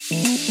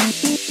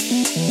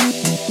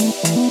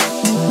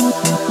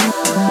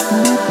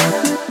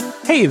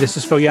Hey, this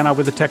is Phil Yanov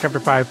with the Tech After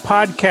 5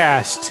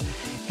 podcast.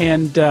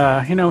 And,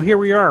 here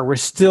we are. We're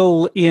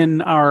still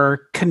in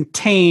our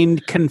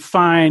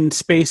confined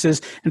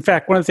spaces. In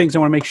fact, one of the things I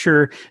want to make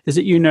sure is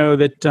that you know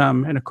that,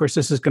 and of course,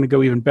 this is going to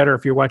go even better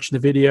if you're watching the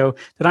video,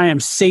 that I am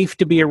safe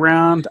to be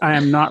around. I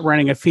am not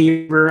running a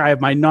fever. I have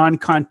my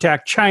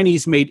non-contact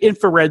Chinese-made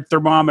infrared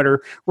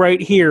thermometer right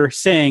here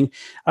saying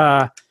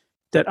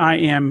that I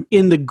am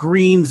in the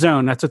green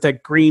zone. That's what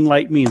that green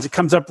light means. It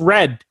comes up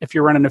red if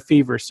you're running a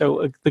fever.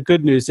 So the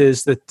good news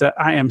is that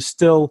I am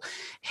still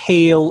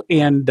hale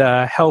and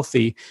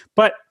healthy.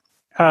 But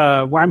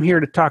I'm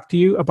here to talk to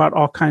you about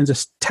all kinds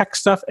of tech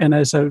stuff. And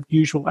as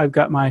usual, I've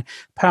got my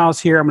pals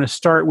here. I'm going to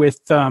start with,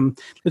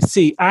 let's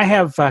see, I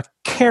have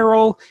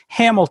Carol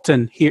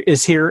Hamilton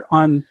here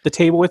on the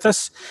table with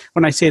us.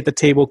 When I say at the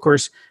table, of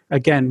course,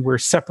 again, we're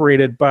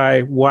separated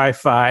by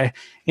Wi-Fi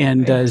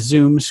and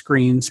Zoom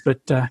screens.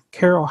 But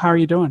Carol, how are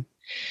you doing?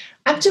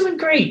 I'm doing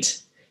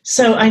great.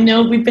 So I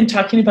know we've been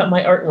talking about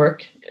my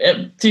artwork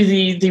through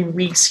the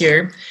weeks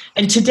here.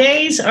 And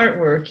today's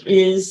artwork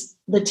is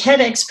the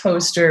TEDx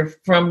poster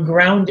from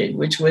Grounded,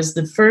 which was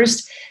the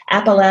first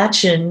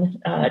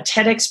Appalachian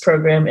TEDx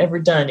program ever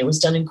done. It was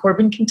done in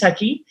Corbin,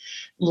 Kentucky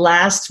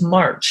last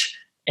March.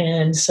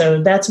 And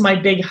so that's my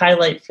big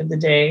highlight for the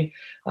day.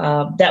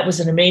 That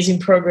was an amazing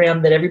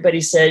program that everybody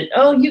said,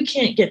 oh, you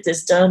can't get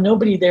this done.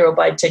 Nobody there will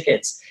buy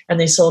tickets. And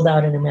they sold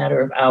out in a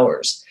matter of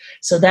hours.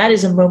 So that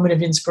is a moment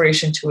of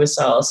inspiration to us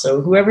all. So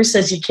whoever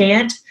says you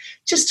can't,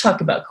 just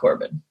talk about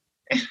Corbin.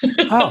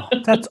 Oh,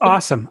 that's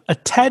awesome. A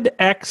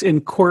TEDx in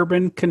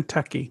Corbin,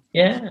 Kentucky.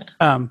 Yeah.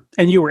 And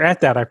you were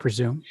at that, I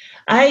presume.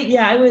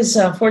 I was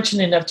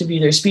fortunate enough to be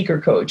their speaker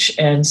coach.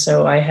 And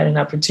so I had an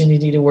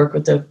opportunity to work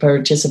with the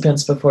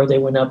participants before they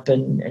went up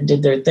and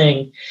did their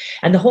thing.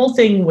 And the whole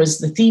thing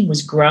the theme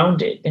was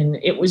grounded. And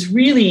it was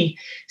really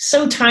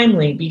so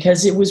timely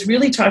because it was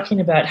really talking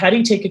about how do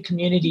you take a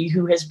community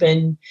who has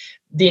been,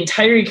 the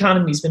entire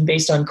economy has been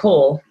based on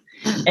coal.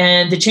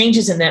 And the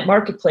changes in that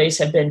marketplace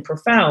have been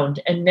profound.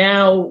 And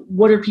now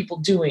what are people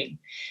doing?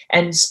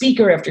 And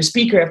speaker after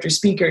speaker after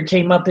speaker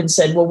came up and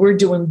said, well, we're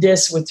doing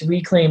this with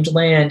reclaimed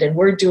land, and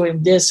we're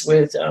doing this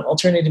with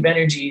alternative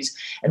energies,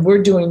 and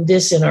we're doing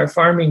this in our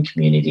farming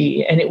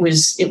community. And it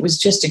was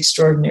just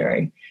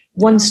extraordinary.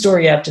 One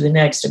story after the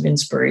next of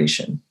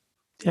inspiration.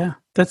 Yeah,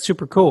 that's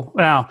super cool.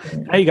 Now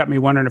you got me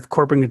wondering if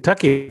Corbin,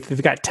 Kentucky, if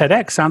they've got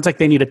TEDx, sounds like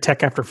they need a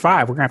Tech After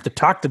 5. We're going to have to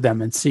talk to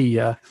them and see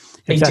if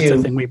that's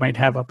the thing we might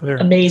have up there.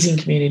 Amazing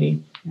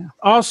community. Yeah.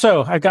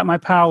 Also, I got my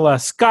pal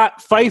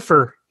Scott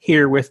Pfeiffer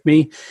here with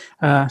me.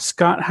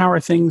 Scott, how are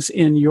things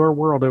in your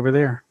world over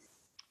there?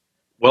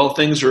 Well,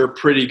 things are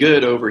pretty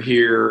good over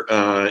here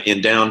in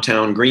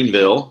downtown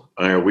Greenville.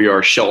 We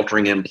are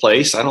sheltering in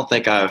place. I don't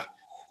think I've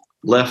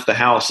left the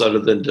house other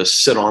than to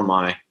sit on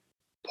my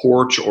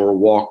porch or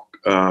walk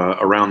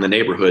around the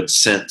neighborhood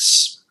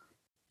since,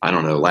 I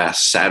don't know,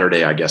 last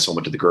Saturday. I guess I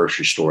went to the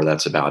grocery store.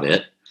 That's about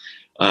it.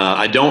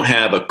 I don't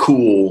have a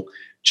cool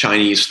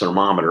Chinese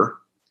thermometer.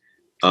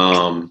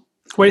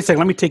 Wait a second.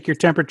 Let me take your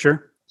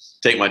temperature.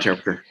 Take my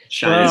temperature.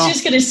 I was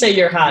just going to say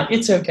you're hot.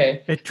 It's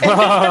okay.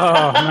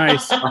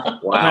 Nice. Wow.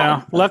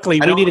 Well,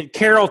 luckily, we needed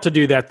Carol to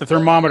do that. The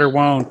thermometer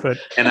won't.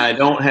 And I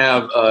don't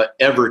have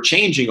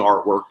ever-changing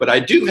artwork, but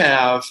I do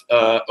have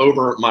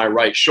over my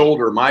right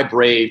shoulder my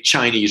brave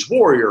Chinese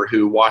warrior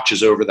who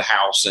watches over the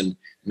house and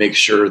makes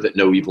sure that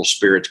no evil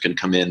spirits can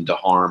come in to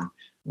harm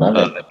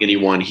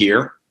anyone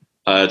here.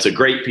 It's a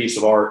great piece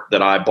of art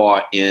that I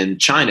bought in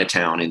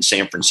Chinatown in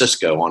San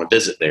Francisco on a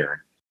visit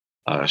there,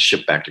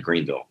 shipped back to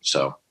Greenville.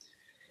 So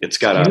it's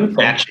got a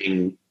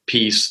matching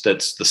piece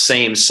that's the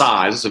same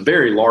size. It's a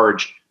very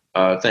large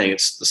thing.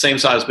 It's the same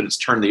size, but it's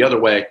turned the other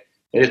way.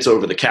 And it's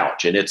over the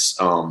couch, and it's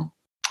a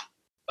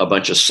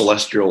bunch of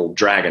celestial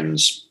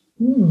dragons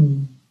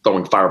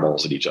throwing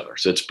fireballs at each other.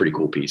 So it's a pretty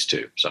cool piece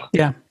too. So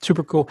yeah,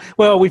 super cool.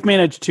 Well, we've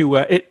managed to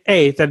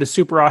that is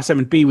super awesome,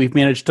 and B, we've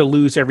managed to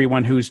lose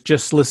everyone who's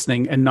just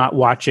listening and not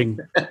watching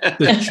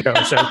the show.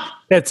 So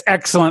that's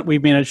excellent.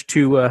 We've managed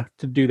to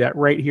do that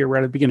right here,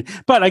 right at the beginning.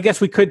 But I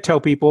guess we could tell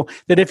people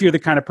that if you're the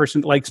kind of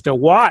person that likes to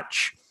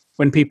watch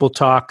when people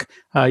talk,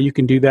 you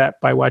can do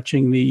that by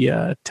watching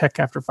the Tech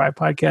After 5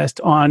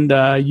 podcast on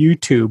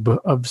YouTube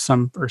of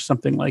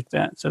something like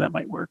that. So that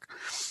might work.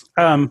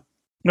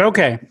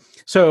 Okay.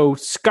 So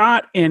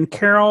Scott and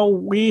Carol,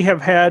 we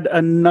have had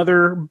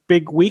another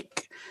big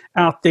week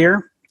out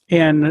there,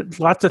 and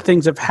lots of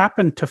things have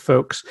happened to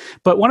folks.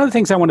 But one of the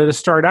things I wanted to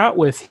start out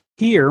with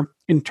here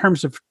in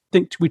terms of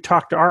things we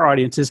talk to our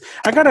audience is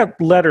I got a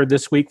letter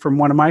this week from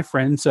one of my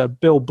friends,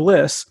 Bill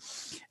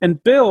Bliss,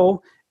 and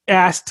Bill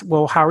asked,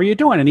 well, how are you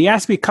doing? And he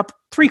asked me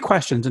three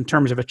questions in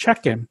terms of a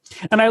check-in.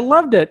 And I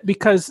loved it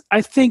because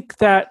I think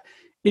that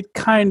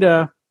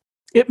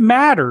it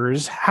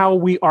matters how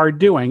we are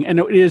doing, and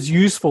it is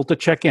useful to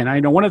check in.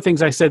 I know one of the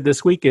things I said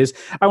this week is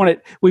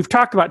we've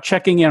talked about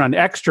checking in on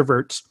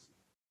extroverts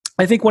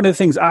I think one of the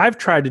things I've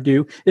tried to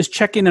do is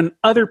check in on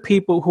other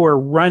people who are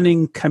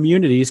running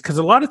communities, because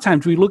a lot of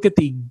times we look at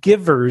the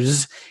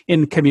givers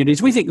in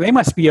communities. We think they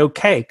must be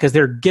okay because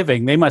they're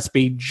giving. They must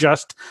be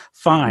just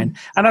fine.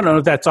 I don't know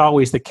if that's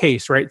always the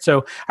case, right?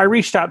 So I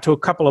reached out to a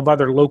couple of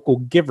other local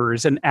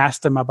givers and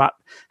asked them about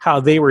how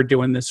they were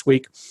doing this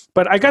week.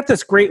 But I got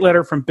this great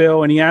letter from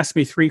Bill, and he asked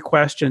me 3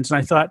 questions, and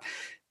I thought,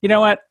 you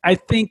know what? I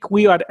think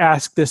we ought to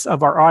ask this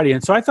of our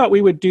audience. So I thought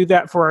we would do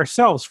that for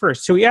ourselves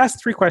first. So he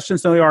asked 3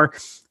 questions. And they are,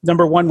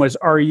 number 1 was,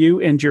 are you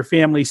and your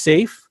family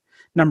safe?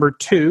 Number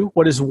 2,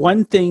 what is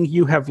one thing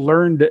you have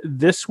learned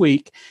this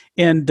week?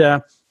 And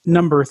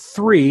number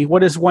 3,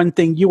 what is one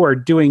thing you are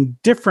doing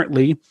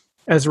differently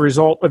as a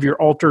result of your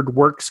altered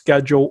work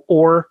schedule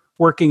or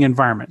working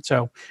environment?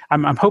 So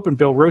I'm hoping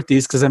Bill wrote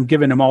these because I'm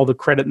giving him all the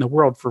credit in the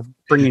world for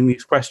bringing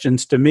these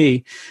questions to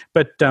me.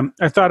 But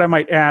I thought I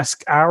might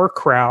ask our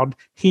crowd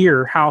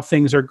here how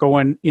things are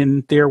going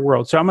in their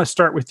world. So I'm going to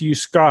start with you,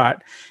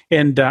 Scott.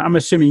 And I'm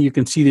assuming you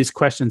can see these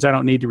questions. I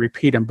don't need to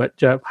repeat them.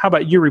 But how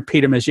about you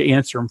repeat them as you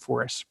answer them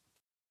for us?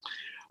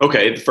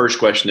 Okay. The first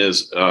question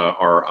is,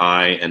 are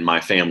I and my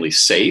family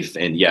safe?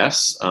 And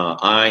yes,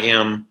 I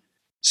am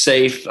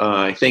safe.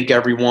 I think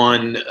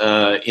everyone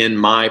in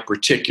my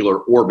particular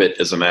orbit,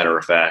 as a matter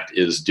of fact,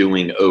 is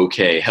doing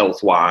okay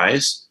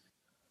health-wise.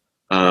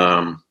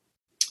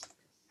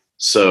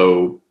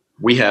 So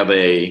we have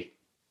a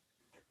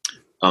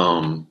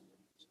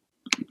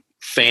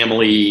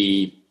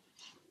family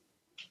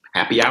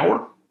happy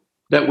hour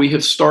that we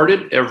have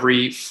started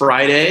every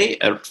Friday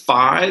at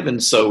 5.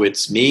 And so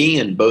it's me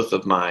and both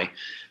of my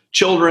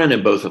children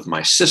and both of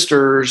my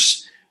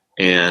sisters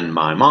and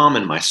my mom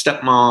and my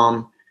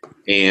stepmom.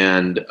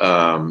 And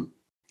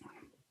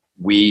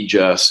we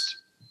just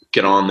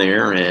get on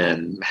there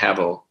and have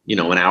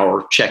an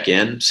hour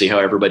check-in, see how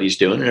everybody's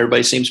doing, and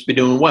everybody seems to be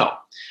doing well.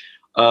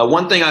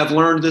 One thing I've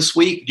learned this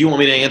week, do you want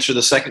me to answer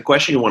the second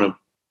question? You want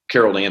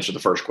Carol to answer the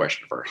first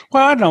question first?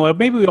 Well, I don't know.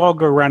 Maybe we all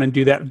go around and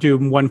do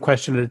one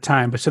question at a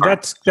time. But so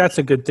that's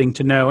a good thing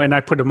to know. And I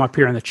put them up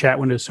here in the chat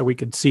window so we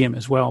could see them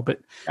as well. But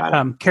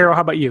Carol,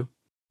 how about you?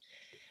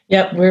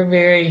 Yep, we're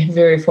very,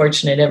 very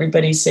fortunate.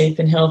 Everybody's safe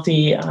and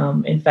healthy.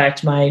 In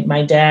fact,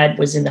 my dad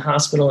was in the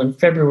hospital in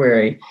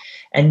February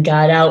and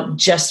got out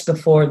just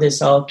before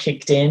this all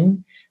kicked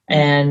in.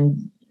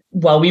 And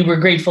while we were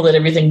grateful that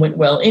everything went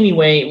well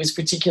anyway, it was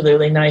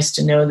particularly nice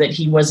to know that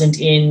he wasn't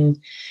in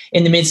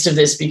the midst of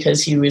this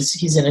because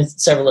he's in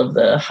several of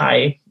the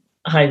high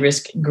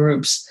risk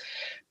groups.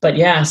 But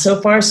yeah,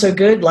 so far so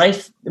good.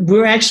 Life,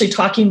 we're actually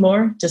talking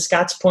more, to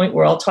Scott's point.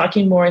 We're all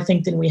talking more, I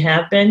think, than we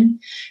have been.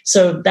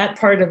 So that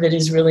part of it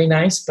is really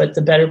nice. But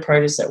the better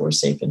part is that we're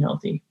safe and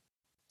healthy.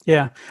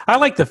 Yeah. I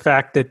like the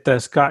fact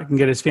that Scott can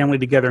get his family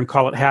together and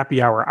call it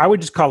happy hour. I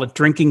would just call it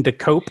drinking to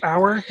cope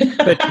hour.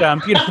 But,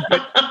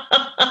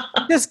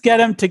 but just get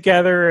them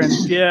together and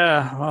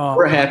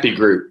we're a happy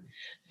group.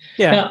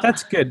 Yeah,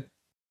 that's good.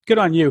 Good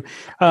on you.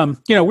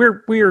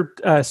 We're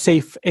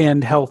safe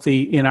and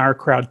healthy in our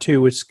crowd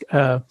too. It's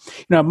the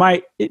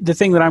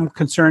thing that I'm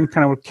concerned,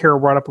 kind of what Carol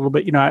brought up a little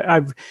bit.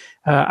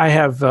 I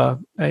have a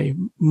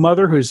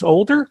mother who's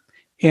older,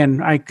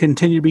 and I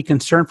continue to be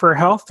concerned for her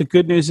health. The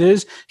good news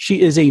is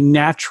she is a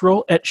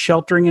natural at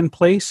sheltering in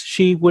place.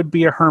 She would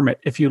be a hermit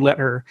if you let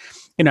her.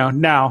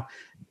 Now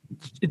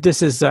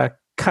this is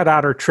cut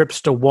out her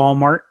trips to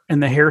Walmart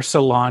and the hair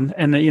salon.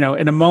 And,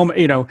 in a moment,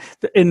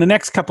 in the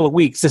next couple of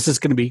weeks, she's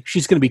going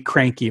to be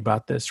cranky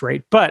about this.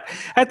 Right. But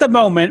at the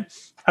moment,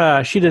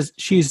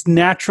 she's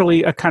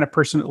naturally a kind of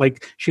person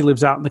that, she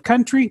lives out in the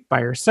country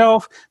by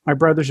herself. My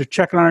brothers are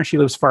checking on her. She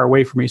lives far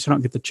away from me, so I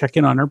don't get to check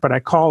in on her, but I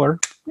call her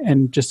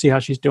and just see how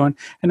she's doing.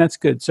 And that's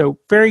good. So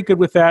very good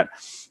with that.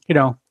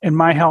 In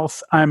my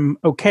health, I'm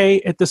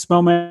okay at this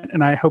moment,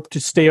 and I hope to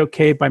stay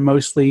okay by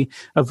mostly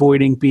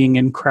avoiding being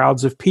in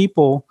crowds of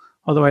people.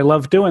 Although I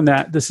love doing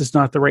that, this is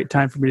not the right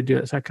time for me to do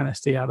it, so I kind of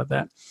stay out of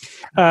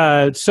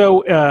that.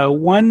 So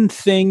one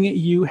thing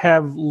you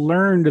have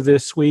learned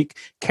this week,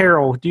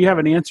 Carol, do you have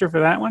an answer for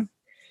that one?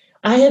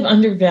 I have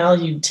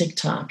undervalued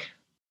TikTok.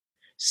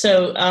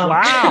 So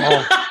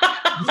wow.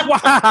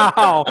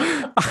 Wow.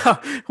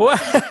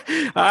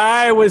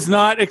 I was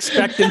not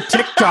expecting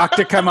TikTok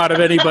to come out of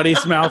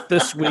anybody's mouth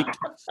this week.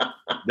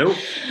 Nope.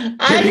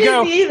 I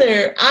didn't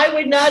either. I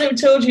would not have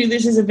told you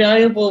this is a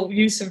valuable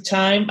use of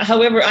time.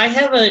 However, I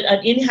have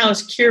an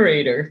in-house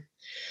curator.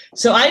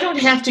 So I don't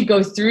have to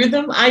go through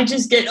them. I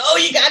just get,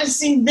 you got to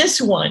see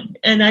this one.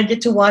 And I get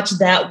to watch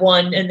that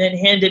one and then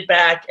hand it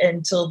back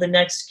until the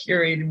next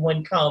curated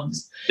one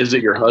comes. Is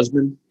it your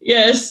husband?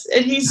 Yes.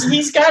 And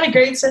he's got a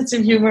great sense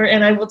of humor.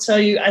 And I will tell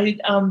you,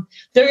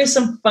 there is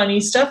some funny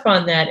stuff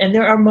on that. And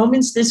there are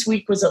moments. This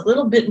week was a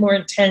little bit more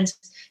intense.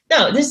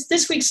 No,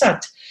 this week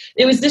sucked.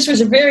 This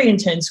was a very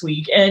intense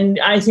week. And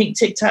I think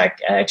TikTok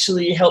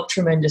actually helped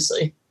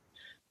tremendously.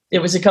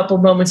 There was a couple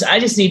of moments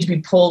I just need to be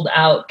pulled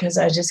out because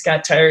I just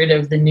got tired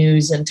of the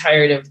news and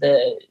tired of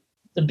the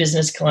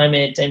business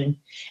climate and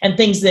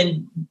things.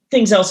 Then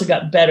things also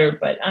got better,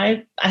 but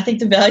I think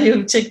the value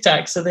of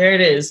TikTok. So there it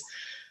is.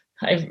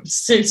 I'm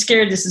so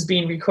scared this is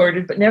being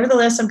recorded, but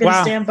nevertheless, I'm going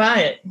to stand by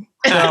it.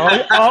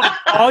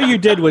 All you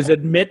did was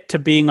admit to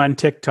being on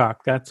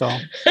TikTok. That's all.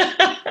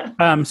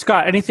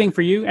 Scott, anything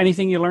for you?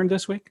 Anything you learned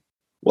this week?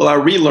 Well, I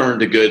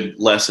relearned a good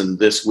lesson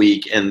this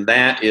week, and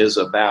that is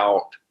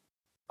about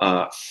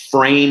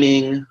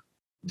framing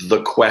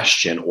the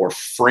question or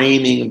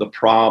framing the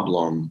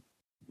problem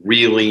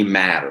really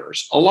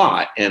matters a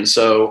lot. And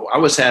so I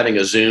was having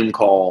a Zoom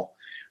call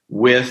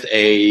with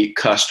a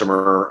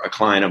customer, a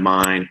client of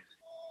mine,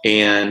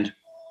 and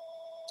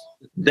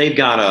they've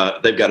got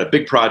a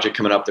big project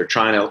coming up. They're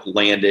trying to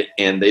land it,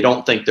 and they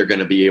don't think they're going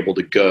to be able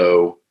to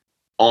go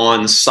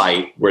on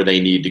site where they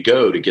need to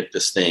go to get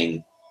this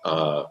thing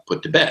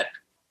put to bed.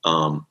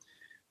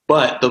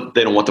 But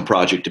they don't want the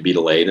project to be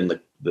delayed, and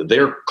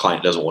their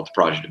client doesn't want the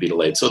project to be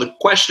delayed. So the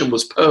question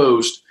was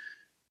posed,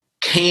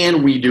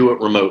 can we do it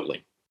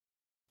remotely?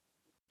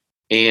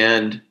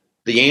 And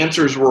the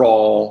answers were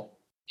all,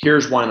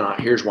 here's why not,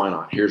 here's why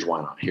not, here's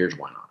why not, here's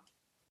why not.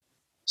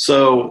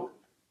 So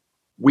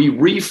we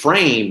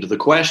reframed the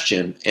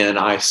question, and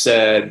I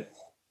said,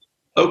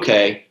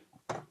 okay,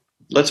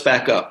 let's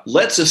back up.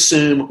 Let's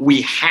assume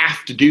we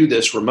have to do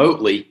this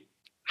remotely.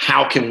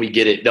 How can we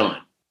get it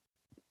done?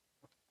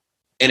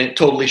 And it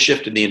totally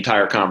shifted the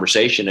entire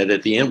conversation. And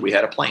at the end, we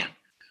had a plan.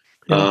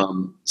 Yeah.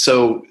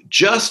 So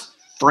just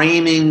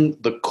framing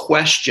the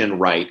question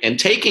right and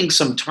taking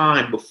some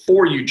time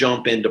before you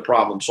jump into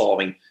problem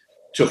solving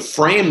to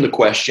frame the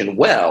question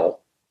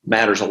well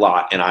matters a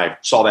lot. And I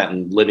saw that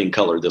in living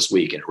color this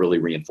week, and it really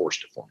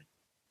reinforced it for me.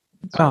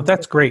 Oh,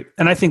 that's great.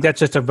 And I think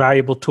that's just a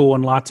valuable tool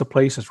in lots of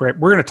places, right?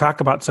 We're going to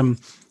talk about some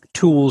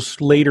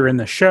tools later in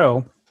the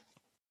show,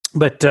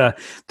 but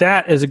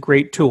that is a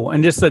great tool.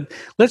 And just that,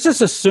 let's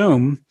just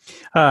assume,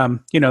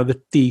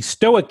 the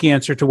stoic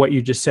answer to what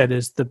you just said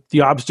is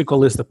the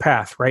obstacle is the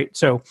path, right?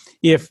 So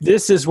if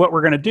this is what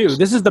we're going to do,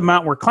 this is the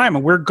mountain we're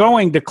climbing, we're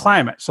going to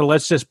climb it. So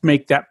let's just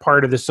make that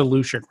part of the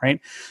solution, right?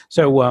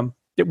 So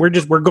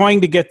we're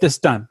going to get this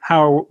done.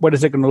 What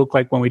is it going to look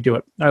like when we do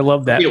it? I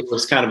love that. It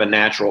was kind of a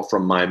natural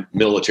from my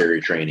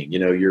military training.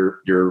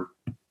 You're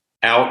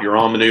out, you're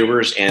on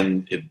maneuvers,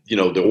 and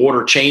the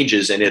order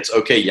changes, and it's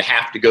okay. You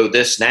have to go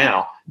this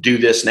now, do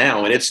this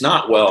now, and it's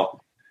not,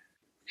 well,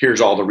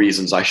 here's all the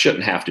reasons I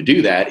shouldn't have to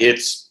do that.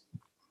 It's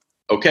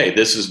okay.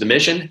 This is the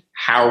mission.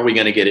 How are we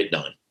going to get it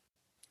done?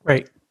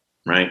 Right.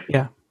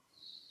 Yeah,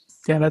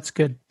 that's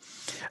good.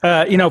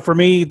 For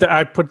me, is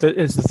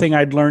the thing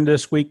I'd learned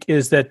this week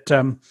is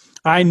that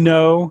I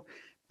know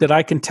that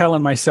I can tell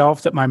in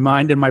myself that my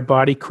mind and my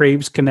body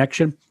craves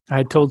connection. I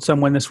had told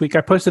someone this week,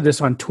 I posted this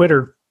on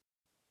Twitter,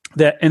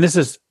 and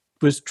this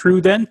was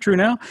true then, true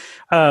now.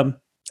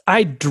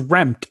 I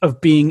dreamt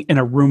of being in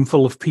a room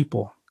full of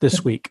people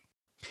this week.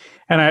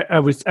 And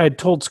I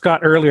told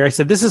Scott earlier, I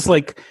said, this is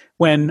like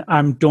when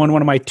I'm doing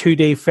one of my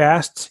 2-day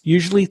fasts.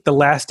 Usually the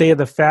last day of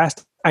the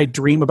fast, I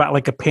dream about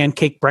like a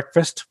pancake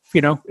breakfast.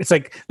 It's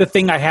like the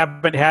thing I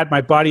haven't had.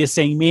 My body is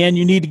saying, man,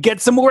 you need to get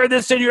some more of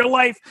this in your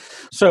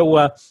life.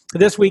 So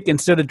this week,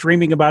 instead of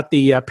dreaming about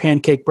the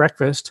pancake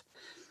breakfast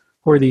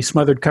or the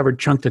smothered, covered,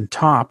 chunked, and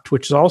topped,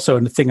 which is also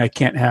a thing I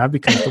can't have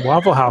because the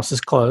Waffle House is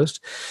closed.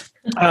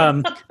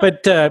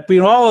 But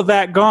all of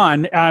that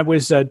gone, I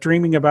was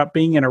dreaming about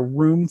being in a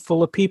room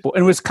full of people,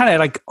 and it was kind of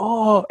like,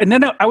 oh, and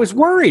then I was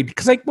worried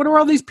because what are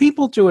all these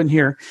people doing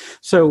here?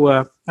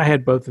 So I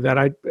had both of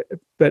that.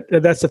 But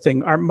that's the thing.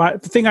 The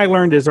thing I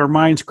learned is our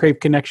minds crave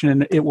connection,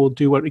 and it will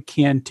do what it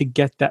can to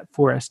get that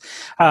for us.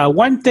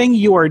 One thing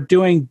you are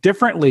doing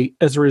differently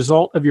as a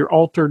result of your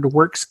altered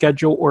work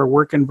schedule or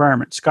work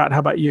environment. Scott, how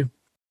about you?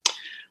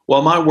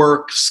 Well, my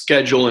work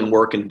schedule and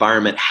work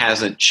environment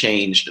hasn't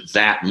changed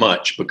that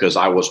much because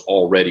I was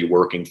already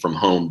working from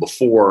home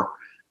before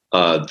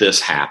this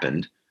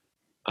happened.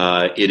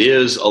 It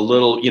is a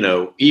little,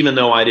 even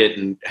though I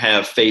didn't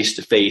have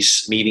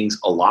face-to-face meetings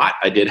a lot,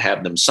 I did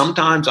have them.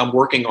 Sometimes I'm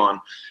working on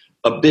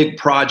a big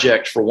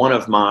project for one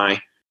of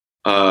my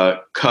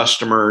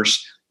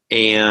customers,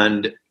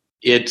 and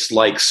it's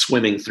like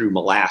swimming through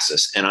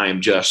molasses, and I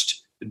am just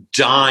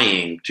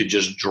dying to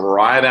just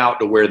drive out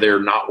to where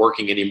they're not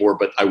working anymore,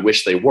 but I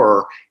wish they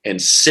were,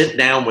 and sit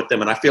down with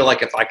them. And I feel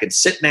like if I could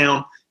sit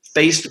down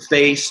face to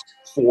face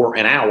for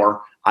an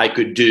hour, I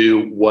could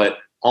do what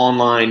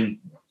online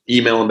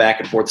emailing back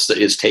and forth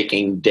is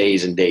taking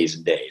days and days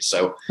and days.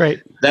 So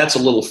That's a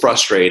little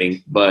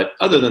frustrating. But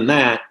other than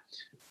that,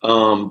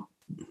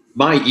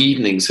 my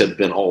evenings have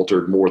been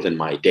altered more than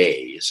my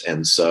days.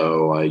 And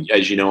so,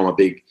 as you know, I'm a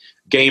big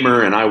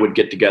gamer, and I would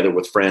get together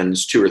with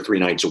friends 2 or 3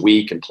 nights a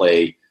week and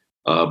play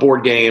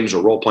board games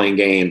or role-playing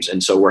games.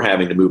 And so we're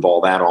having to move all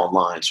that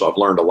online. So I've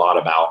learned a lot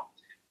about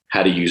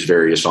how to use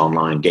various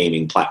online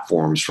gaming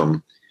platforms,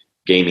 from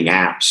gaming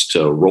apps to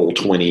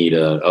Roll20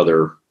 to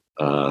other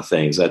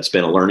things. That's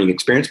been a learning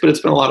experience, but it's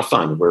been a lot of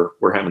fun.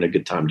 We're having a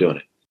good time doing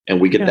it,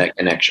 and we get that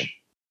connection.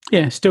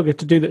 Yeah, still get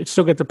to do that.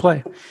 Still get to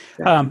play.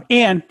 Yeah.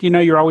 And,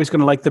 you're always going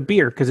to like the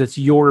beer because it's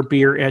your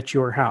beer at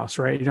your house,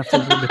 right? You don't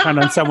have to depend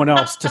on someone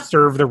else to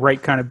serve the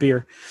right kind of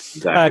beer.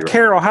 Exactly right.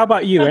 Carol, how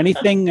about you?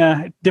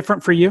 Anything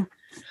different for you?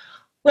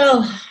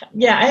 Well,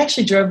 yeah, I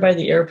actually drove by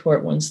the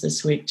airport once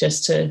this week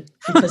because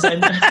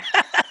I'm.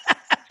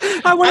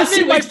 I want to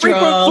see my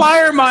frequent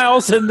flyer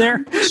miles in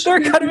there. They're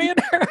going to be in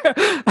there.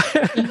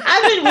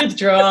 I'm in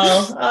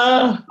withdrawal.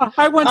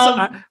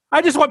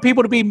 I just want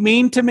people to be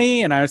mean to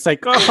me, and I was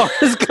like,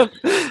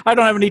 I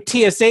don't have any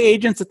TSA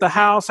agents at the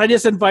house. I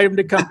just invite them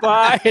to come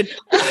by and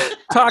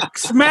talk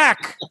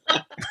smack.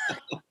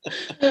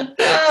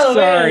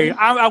 Sorry,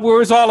 it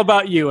was all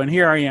about you, and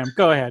here I am.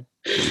 Go ahead.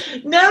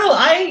 No,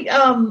 I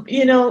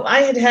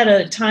had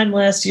a time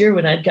last year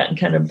when I'd gotten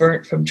kind of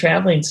burnt from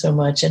traveling so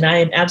much, and I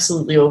am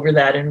absolutely over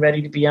that and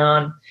ready to be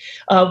on.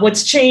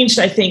 What's changed,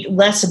 I think,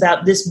 less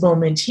about this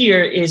moment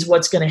here is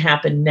what's going to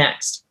happen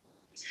next.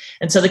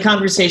 And so the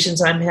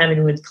conversations I'm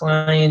having with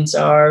clients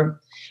are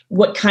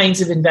what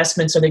kinds of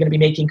investments are they going to be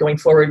making going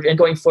forward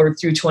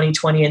through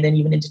 2020 and then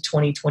even into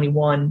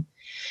 2021.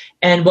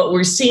 And what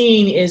we're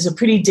seeing is a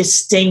pretty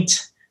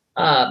distinct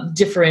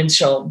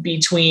differential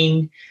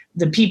between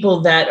the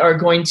people that are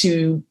going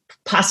to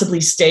possibly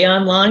stay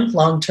online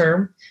long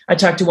term. I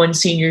talked to one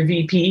senior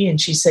VP and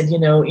she said,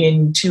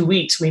 in 2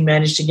 weeks, we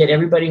managed to get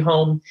everybody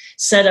home,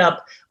 set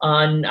up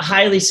on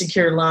highly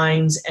secure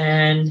lines.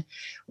 And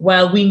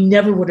while we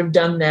never would have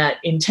done that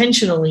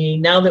intentionally,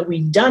 now that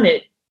we've done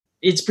it,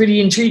 it's pretty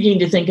intriguing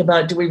to think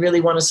about, do we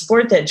really want to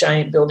support that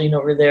giant building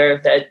over there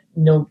that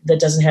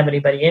doesn't have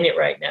anybody in it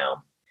right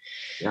now?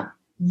 Yeah.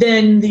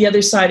 Then the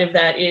other side of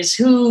that is,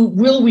 who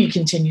will we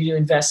continue to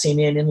investing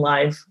in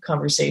live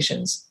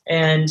conversations,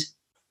 and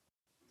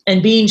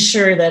being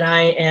sure that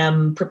I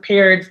am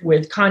prepared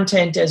with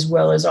content as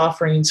well as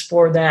offerings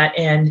for that,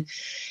 and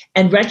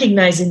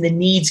recognizing the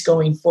needs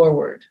going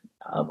forward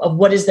of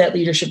what is that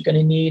leadership going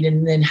to need,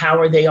 and then how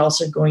are they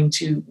also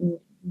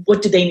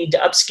what do they need to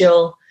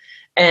upskill,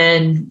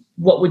 and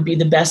what would be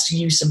the best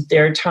use of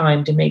their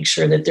time to make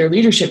sure that their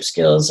leadership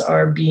skills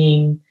are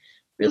being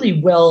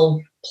really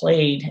well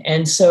played.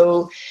 And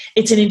so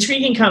it's an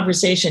intriguing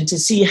conversation to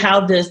see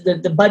how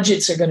the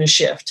budgets are going to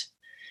shift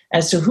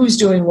as to who's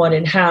doing what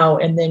and how,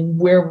 and then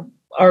where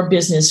our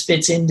business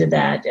fits into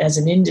that as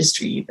an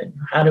industry. Even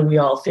how do we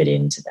all fit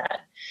into that?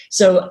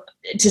 So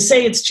to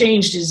say it's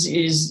changed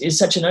is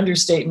such an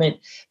understatement,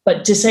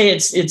 but to say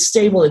it's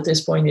stable at this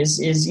point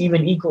is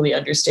even equally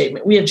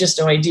understatement. We have just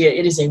no idea.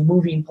 It is a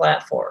moving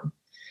platform,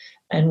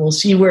 and we'll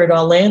see where it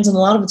all lands. And a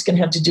lot of it's going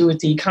to have to do with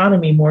the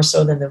economy more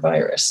so than the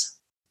virus.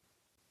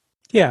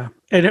 Yeah,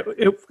 and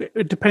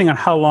it depending on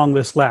how long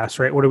this lasts,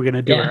 right? What are we going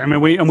to do? Yeah. I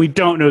mean, we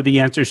don't know the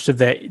answers to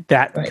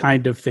that Right.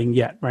 kind of thing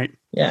yet, right?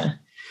 Yeah.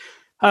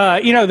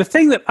 The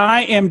thing that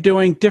I am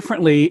doing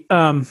differently,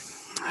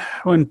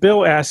 when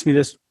Bill asked me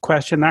this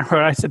question,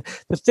 I said,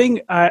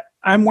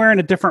 I'm wearing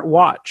a different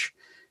watch.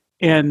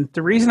 And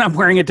the reason I'm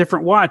wearing a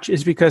different watch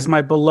is because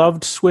my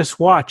beloved Swiss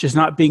watch is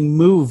not being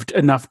moved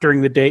enough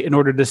during the day in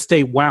order to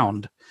stay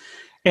wound.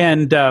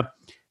 And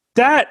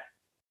that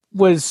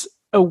was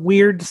a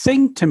weird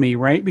thing to me,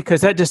 right?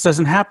 Because that just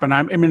doesn't happen.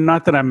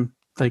 Not that I'm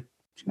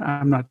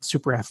not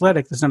super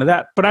athletic, there's none of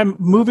that, but I'm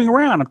moving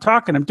around, I'm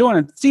talking, I'm doing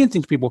it, seeing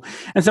things, people.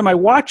 And so my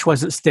watch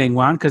wasn't staying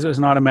wound because it was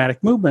an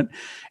automatic movement.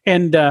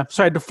 And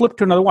so I had to flip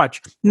to another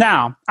watch.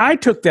 Now, I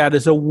took that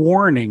as a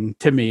warning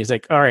to me. It's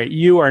like, all right,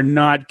 you are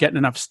not getting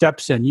enough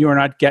steps in. You are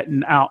not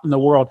getting out in the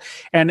world.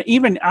 And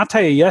even, I'll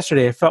tell you,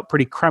 yesterday, I felt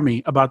pretty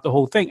crummy about the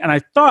whole thing. And I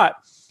thought,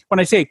 when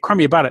I say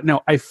crummy about it,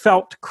 no, I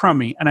felt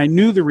crummy. And I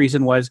knew the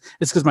reason it's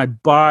because my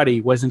body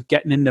wasn't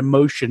getting into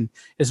motion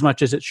as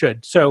much as it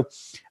should. So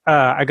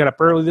I got up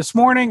early this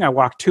morning. I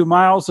walked 2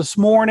 miles this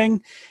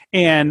morning,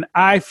 and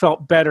I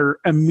felt better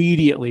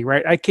immediately,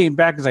 right? I came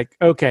back and was like,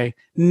 okay,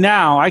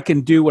 now I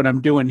can do what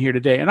I'm doing here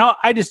today. And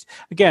I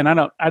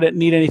didn't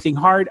need anything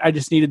hard. I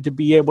just needed to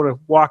be able to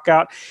walk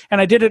out. And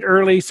I did it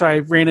early, so I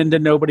ran into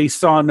nobody,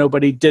 saw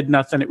nobody, did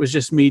nothing. It was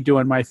just me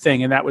doing my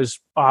thing, and that was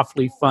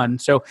awfully fun.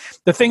 So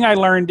the thing I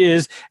learned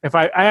is, if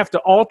I have to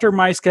alter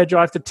my schedule,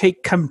 I have to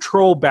take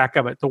control back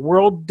of it. The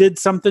world did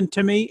something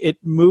to me. It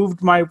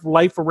moved my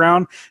life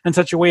around in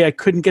such a way I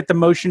couldn't get the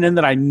motion in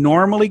that I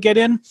normally get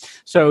in.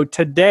 So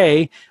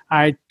today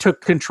I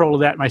took control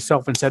of that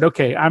myself and said,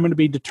 okay, I'm going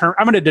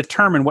to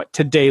determine what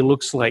today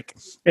looks like.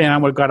 And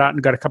I'm going to go out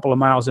and got a couple of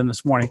miles in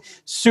this morning.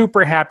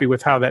 Super happy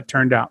with how that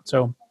turned out.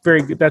 So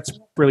very good. That's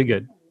really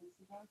good.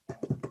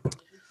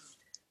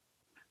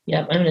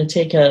 Yeah, I'm going to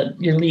take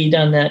your lead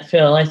on that,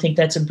 Phil. I think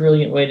that's a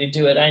brilliant way to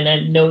do it. I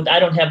know I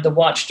don't have the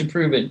watch to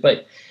prove it,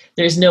 but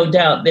there's no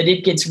doubt that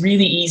it gets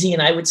really easy.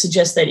 And I would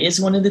suggest that is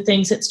one of the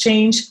things that's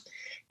changed,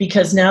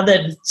 because now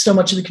that so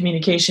much of the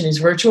communication is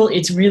virtual,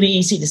 it's really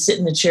easy to sit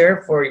in the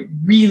chair for a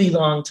really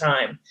long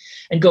time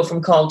and go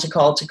from call to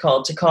call to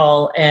call to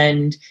call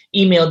and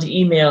email to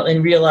email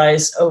and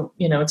realize,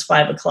 it's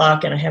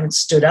 5:00 and I haven't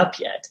stood up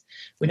yet,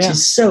 which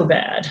is so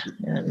bad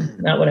and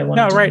not what I want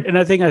to do. No, right. And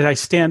I think as I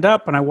stand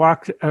up and I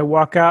walk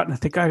out and I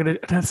think and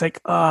it's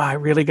like, I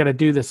really got to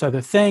do this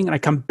other thing. And I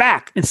come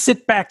back and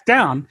sit back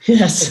down.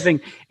 Yes.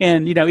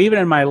 And, even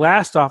in my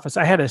last office,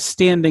 I had a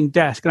standing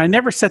desk, and I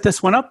never set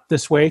this one up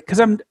this way because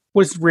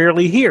was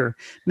rarely here.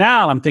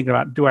 Now I'm thinking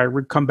about, do I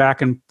come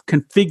back and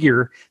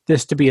configure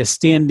this to be a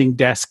standing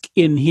desk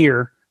in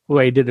here the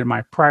way I did in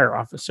my prior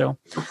office. So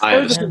I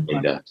have a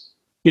standing desk.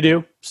 You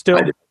do still?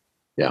 I do.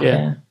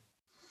 Yeah.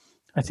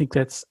 I think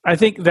that's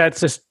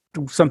just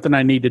something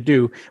I need to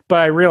do. But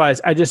I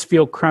realize I just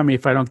feel crummy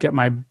if I don't get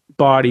my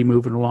body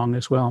moving along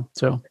as well.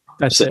 So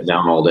that's sitting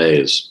down all day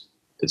it's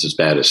as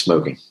bad as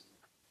smoking.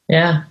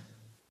 Yeah.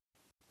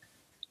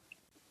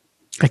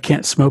 I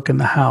can't smoke in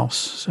the house,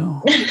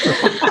 so.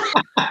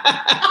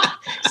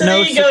 So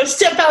there you go.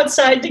 Step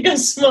outside to go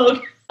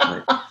smoke.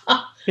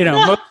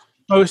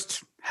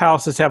 Most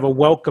houses have a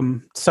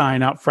welcome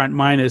sign out front.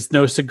 Mine is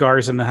no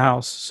cigars in the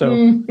house. So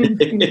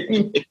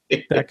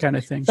that kind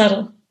of thing.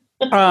 Subtle.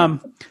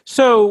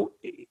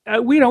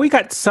 We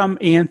got some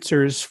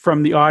answers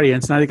from the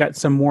audience, and I got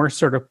some more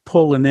sort of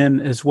pulling in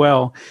as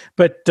well.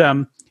 But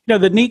the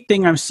neat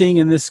thing I'm seeing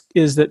in this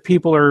is that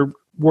people are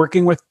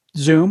working with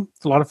Zoom.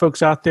 A lot of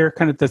folks out there,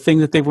 kind of the thing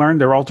that they've learned,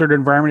 their altered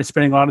environment is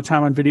spending a lot of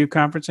time on video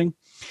conferencing.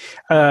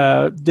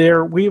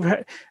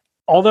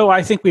 Although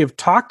I think we have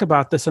talked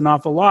about this an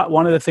awful lot,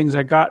 one of the things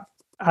I got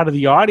out of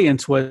the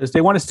audience was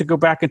they want us to go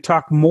back and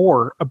talk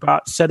more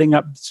about setting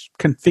up,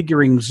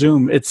 configuring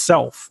Zoom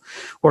itself,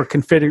 or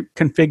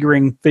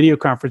configuring video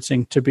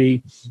conferencing to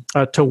be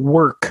to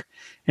work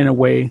in a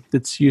way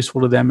that's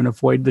useful to them and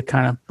avoid the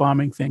kind of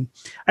bombing thing.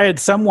 I had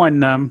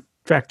someone, in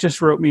fact,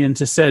 just wrote me and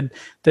just said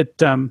that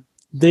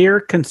their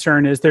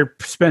concern is they're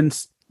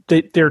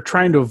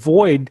trying to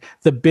avoid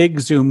the big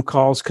Zoom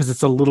calls because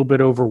it's a little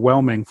bit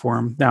overwhelming for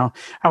them. Now,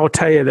 I will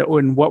tell you that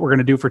what we're going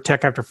to do for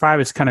Tech After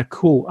 5 is kind of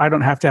cool. I don't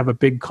have to have a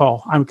big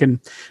call. I can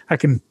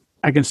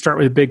start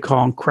with a big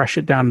call and crush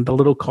it down into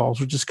little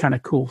calls, which is kind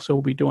of cool. So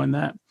we'll be doing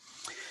that.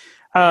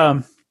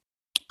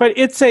 But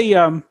it's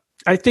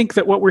I think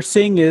that what we're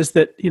seeing is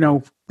that,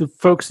 the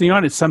folks in the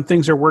audience, some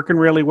things are working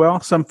really well.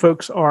 Some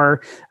folks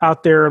are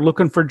out there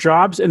looking for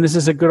jobs, and this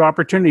is a good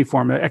opportunity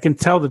for them. I can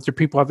tell that there are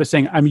people out there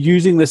saying, I'm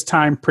using this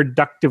time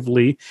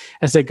productively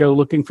as they go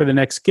looking for the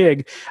next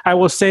gig. I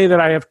will say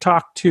that I have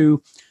talked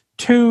to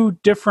 2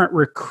 different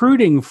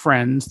recruiting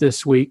friends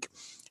this week,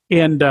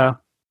 and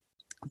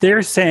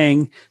they're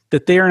saying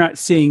that they are not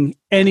seeing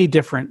any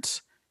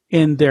difference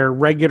in their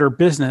regular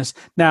business.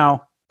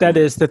 Now, that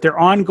is that their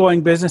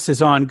ongoing business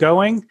is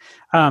ongoing.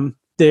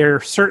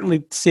 They're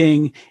certainly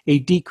seeing a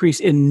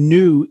decrease in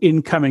new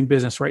incoming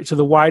business, right? So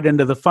the wide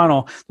end of the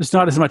funnel, there's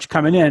not as much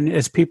coming in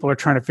as people are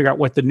trying to figure out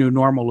what the new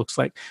normal looks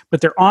like. But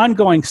their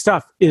ongoing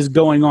stuff is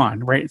going on,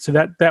 right? So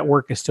that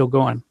work is still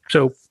going.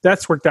 So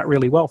that's worked out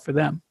really well for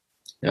them.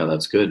 Yeah,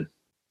 that's good.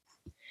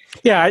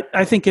 Yeah,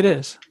 I think it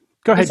is.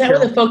 Go ahead, Is that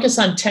Carol. with a focus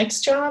on tech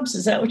jobs?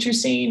 Is that what you're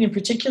seeing in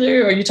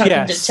particular? Or are you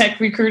talking to tech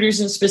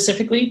recruiters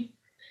specifically?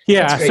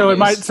 Yeah, so in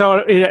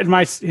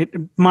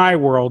my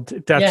world,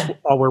 that's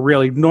all we're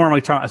really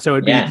normally talking. So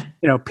it'd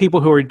be people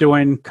who are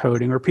doing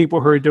coding or people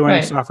who are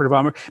doing software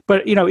development.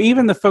 But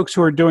even the folks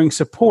who are doing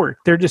support,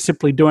 they're just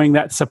simply doing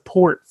that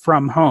support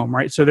from home,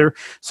 right? So they're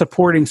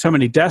supporting so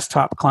many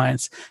desktop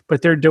clients,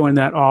 but they're doing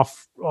that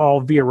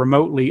all via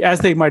remotely, as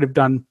they might have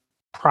done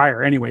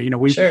prior anyway.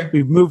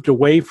 We've moved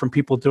away from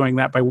people doing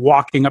that by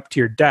walking up to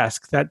your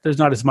desk. That there's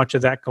not as much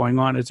of that going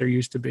on as there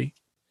used to be.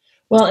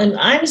 Well, and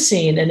I'm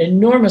seeing an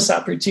enormous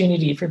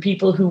opportunity for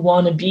people who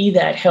want to be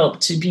that help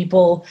to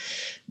people,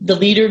 the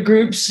leader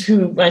groups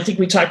who, I think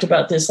we talked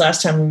about this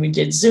last time when we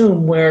did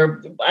Zoom,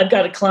 where I've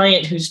got a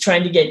client who's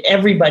trying to get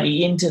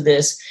everybody into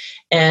this.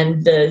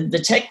 And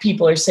the tech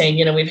people are saying,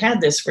 we've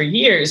had this for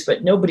years,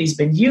 but nobody's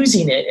been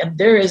using it. And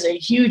there is a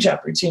huge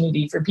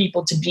opportunity for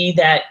people to be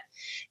that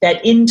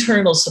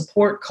internal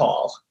support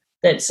call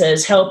that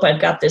says, help, I've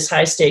got this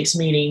high stakes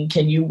meeting.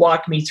 Can you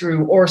walk me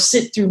through or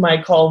sit through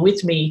my call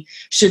with me?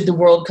 Should the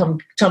world come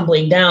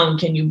tumbling down,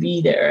 can you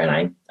be there?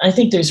 And I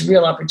think there's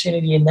real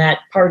opportunity in that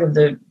part of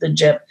the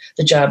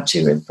job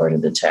too, and part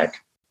of the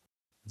tech.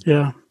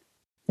 Yeah.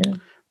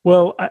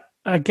 Well,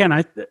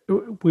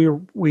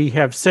 we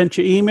have sent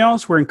you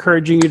emails. We're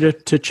encouraging you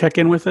to check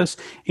in with us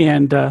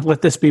and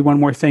let this be one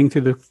more thing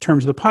through the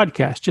terms of the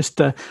podcast. Just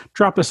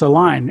drop us a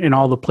line in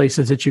all the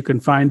places that you can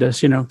find us.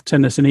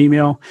 Send us an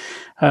email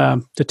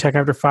to Tech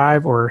After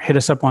 5 or hit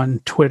us up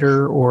on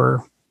Twitter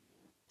or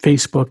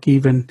Facebook,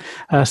 even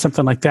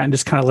something like that, and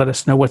just kind of let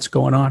us know what's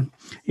going on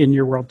in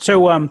your world.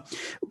 So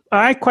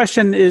my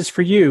question is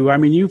for you. I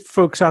mean, you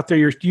folks out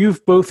there, you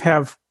both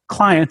have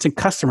clients and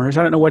customers.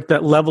 I don't know what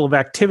that level of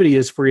activity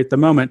is for you at the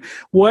moment.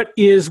 What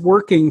is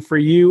working for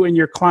you and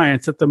your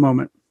clients at the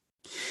moment?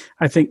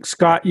 I think,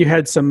 Scott, you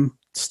had some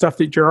stuff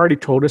that you already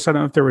told us. I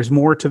don't know if there was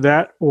more to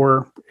that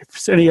or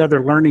if any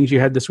other learnings you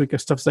had this week of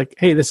stuff like,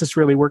 hey, this is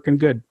really working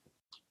good.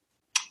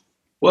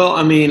 Well,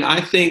 I mean, I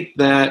think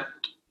that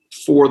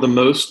for the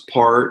most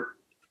part,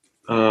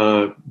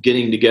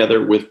 getting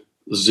together with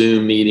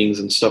Zoom meetings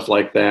and stuff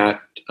like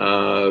that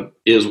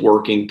is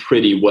working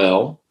pretty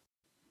well.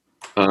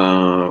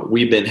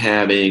 We've been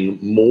having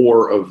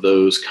more of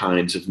those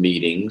kinds of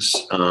meetings.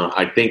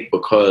 I think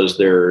because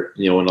they're,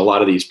 in a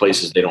lot of these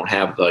places, they don't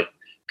have, like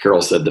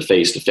Carol said, the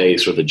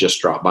face-to-face or the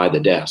just drop by the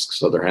desk.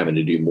 So they're having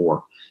to do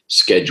more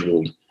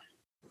scheduled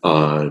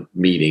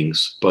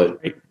meetings.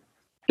 But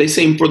they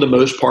seem for the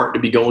most part to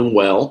be going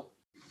well.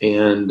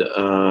 And,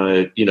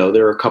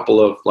 there are a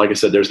couple of, like I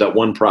said, there's that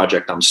one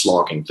project I'm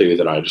slogging through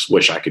that I just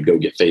wish I could go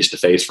get face to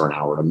face for an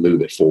hour to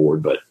move it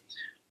forward. But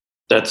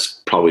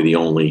that's probably the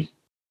only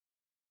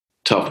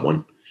tough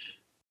one.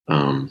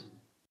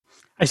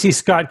 I see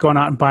Scott going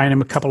out and buying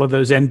him a couple of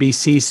those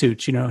NBC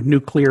suits,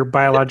 nuclear,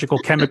 biological,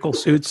 chemical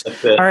suits.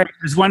 All right,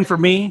 there's one for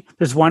me,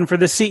 there's one for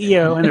the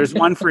CEO, and there's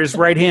one for his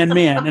right-hand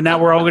man. And now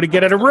we're all going to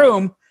get in a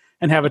room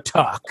and have a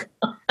talk.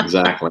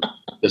 Exactly.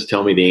 Just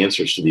tell me the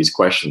answers to these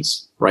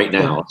questions right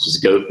now. Let's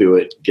just go through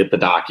it, get the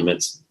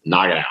documents,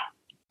 knock it out.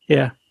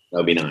 Yeah.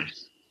 That'd be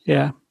nice.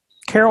 Yeah.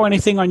 Carol,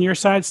 anything on your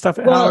side stuff?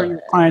 How are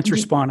your clients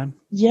responding?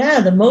 Yeah,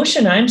 the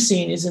motion I'm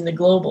seeing is in the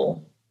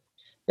global,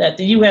 that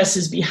the U.S.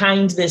 is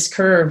behind this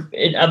curve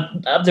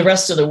of the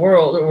rest of the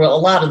world, or a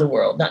lot of the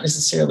world, not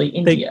necessarily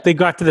India. They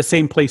got to the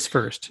same place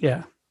first.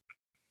 Yeah.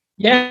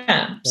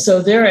 Yeah.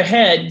 So they're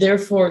ahead.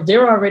 Therefore,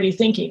 they're already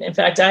thinking. In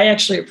fact, I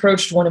actually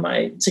approached one of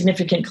my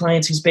significant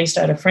clients who's based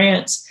out of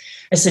France.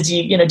 I said,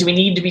 do we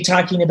need to be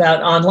talking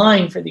about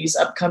online for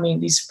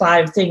these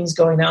 5 things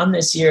going on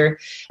this year?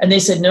 And they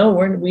said, no,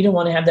 we don't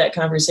want to have that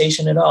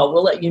conversation at all.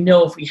 We'll let you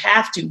know if we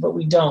have to, but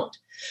we don't.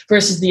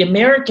 Versus the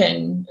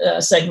American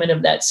segment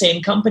of that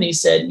same company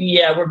said,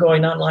 yeah, we're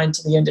going online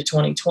till the end of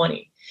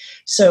 2020.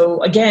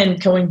 So again,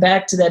 going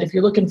back to that, if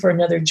you're looking for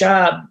another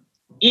job,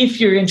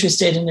 if you're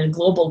interested in a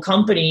global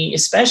company,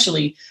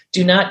 especially,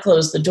 do not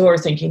close the door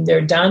thinking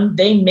they're done.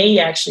 They may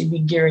actually be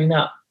gearing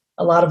up.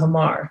 A lot of them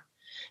are,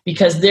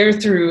 because they're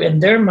through, in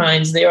their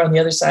minds, they're on the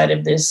other side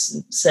of this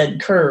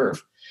said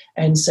curve.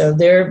 And so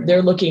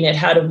they're looking at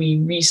how do we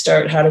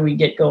restart, how do we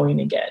get going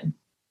again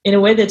in a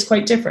way that's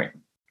quite different.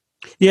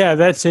 Yeah,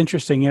 that's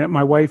interesting.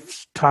 My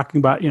wife's talking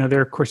about,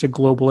 they're of course a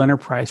global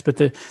enterprise, but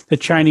the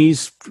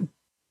Chinese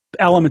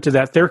element of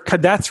that,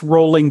 that's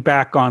rolling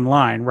back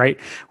online, right?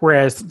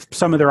 Whereas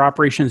some of their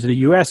operations in the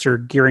U.S. are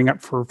gearing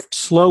up for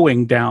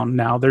slowing down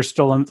now. They're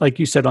still, like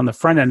you said, on the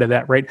front end of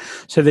that, right?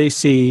 So they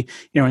see,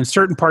 in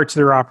certain parts of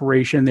their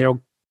operation,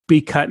 they'll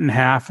be cut in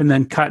half and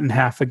then cut in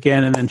half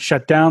again and then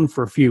shut down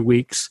for a few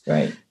weeks.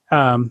 Right.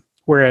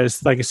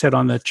 Whereas, like I said,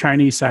 on the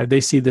Chinese side,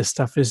 they see this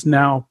stuff is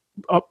now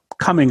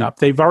coming up.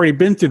 They've already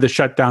been through the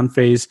shutdown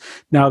phase.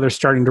 Now they're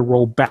starting to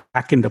roll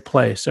back into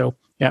play. So,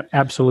 yeah,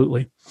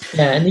 absolutely.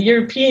 Yeah, and the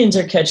Europeans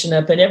are catching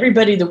up, and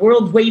the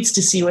world waits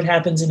to see what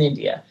happens in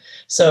India.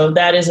 So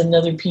that is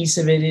another piece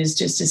of it, is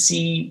just to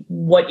see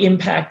what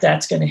impact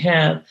that's going to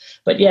have.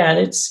 But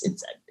yeah,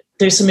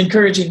 there's some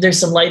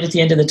light at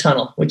the end of the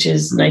tunnel, which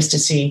is nice to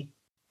see.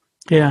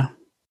 Yeah.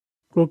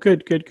 Well,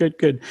 good.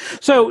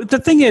 So the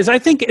thing is, I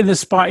think in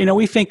this spot,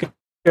 we think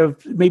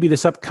of maybe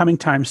this upcoming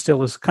time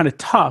still is kind of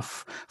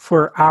tough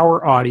for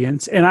our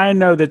audience. And I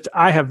know that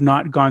I have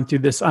not gone through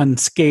this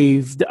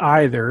unscathed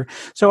either.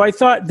 So I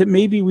thought that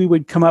maybe we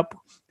would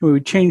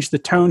change the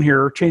tone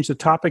here, or change the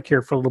topic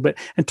here for a little bit,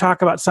 and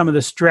talk about some of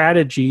the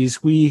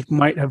strategies we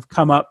might have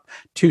come up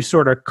to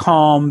sort of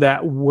calm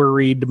that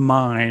worried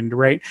mind,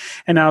 right?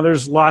 And now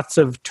there's lots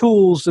of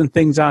tools and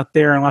things out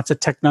there and lots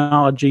of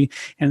technology.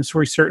 And so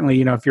we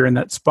certainly, if you're in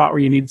that spot where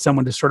you need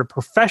someone to sort of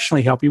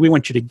professionally help you, we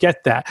want you to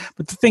get that.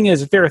 But the thing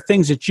is, if there are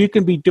things that you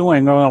can be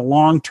doing on a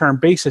long-term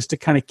basis to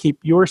kind of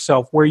keep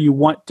yourself where you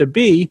want to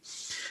be,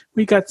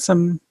 we got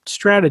some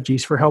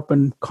strategies for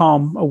helping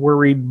calm a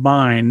worried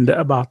mind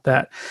about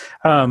that.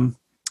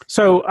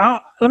 So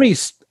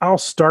I'll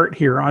start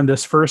here on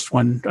this first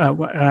one.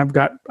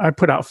 I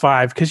put out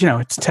 5 because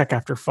it's tech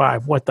after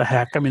 5. What the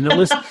heck? I mean, the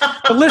list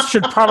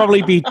should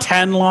probably be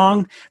 10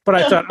 long, but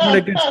I thought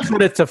I'm going to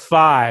cut it to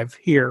 5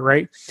 here,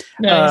 right?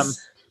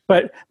 Nice.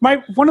 But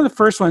one of the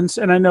first ones,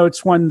 and I know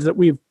it's one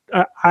that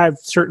I've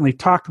certainly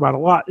talked about a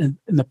lot in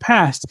the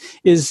past,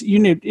 is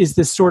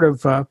this sort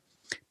of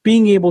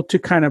being able to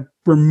kind of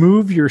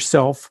remove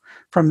yourself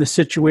from the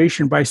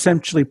situation by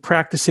essentially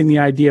practicing the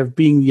idea of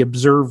being the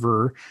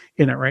observer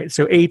in it, right?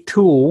 So a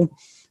tool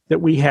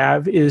that we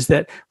have is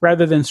that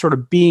rather than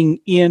being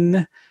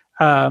in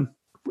the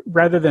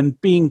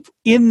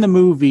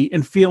movie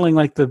and feeling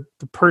like the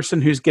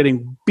person who's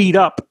getting beat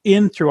up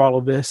in through all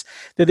of this,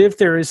 that if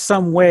there is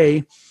some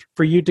way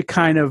for you to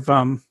kind of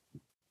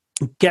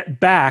get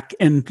back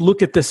and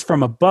look at this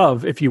from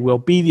above, if you will,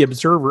 be the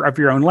observer of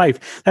your own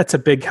life, that's a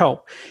big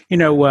help.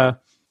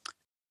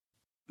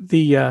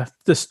 The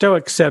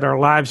Stoics said our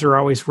lives are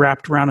always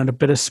wrapped around in a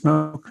bit of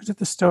smoke. Was it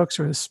the Stoics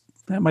or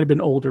that might have been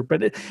older?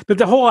 But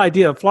the whole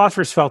idea of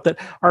philosophers felt that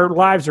our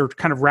lives are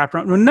kind of wrapped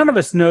around. Well, none of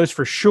us knows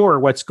for sure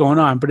what's going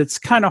on, but it's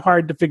kind of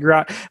hard to figure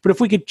out. But if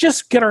we could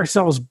just get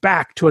ourselves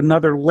back to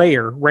another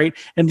layer, right,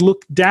 and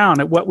look down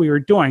at what we were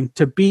doing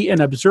to be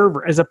an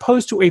observer as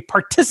opposed to a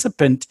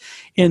participant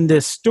in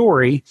this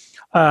story,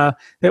 that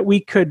we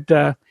could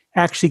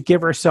actually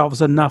give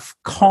ourselves enough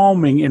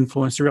calming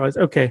influence to realize,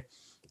 okay,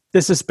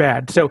 this is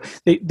bad. So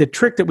the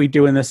trick that we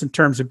do in this in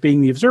terms of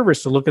being the observer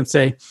is to look and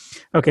say,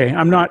 okay,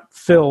 I'm not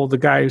Phil, the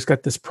guy who's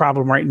got this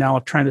problem right now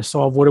of trying to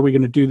solve what are we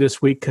going to do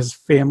this week because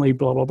family,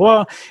 blah, blah,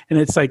 blah. And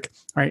it's like,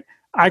 all right,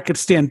 I could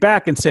stand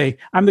back and say,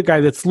 I'm the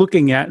guy that's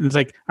looking at, and it's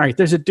like, all right,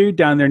 there's a dude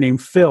down there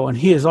named Phil, and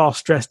he is all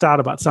stressed out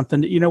about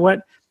something that, you know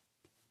what,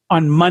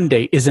 on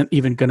Monday isn't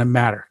even going to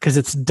matter because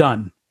it's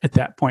done at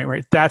that point,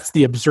 right? That's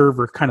the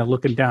observer kind of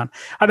looking down.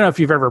 I don't know if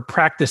you've ever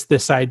practiced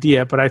this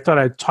idea, but I thought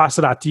I'd toss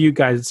it out to you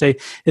guys and say,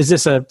 is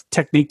this a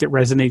technique that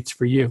resonates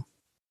for you?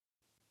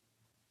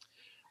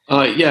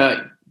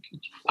 Yeah,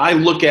 I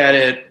look at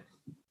it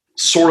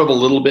sort of a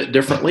little bit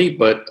differently,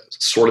 but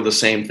sort of the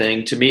same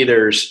thing. To me,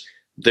 there's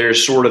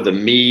sort of the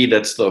me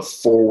that's the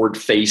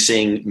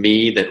forward-facing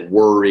me that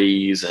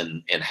worries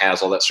and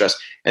has all that stress.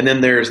 And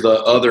then there's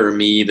the other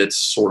me that's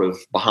sort of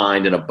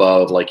behind and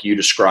above, like you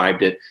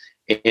described it.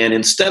 And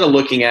instead of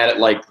looking at it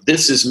like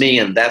this is me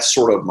and that's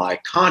sort of my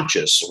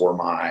conscious or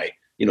my,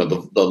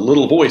 the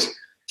little voice,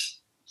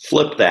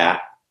 flip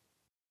that.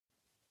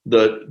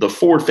 The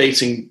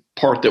forward-facing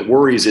part that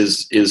worries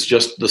is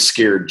just the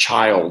scared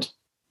child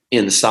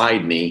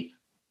inside me,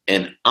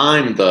 and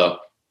I'm the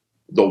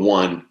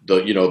one,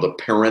 the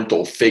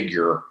parental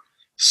figure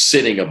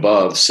sitting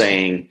above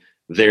saying,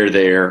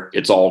 there,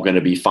 it's all going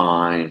to be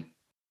fine.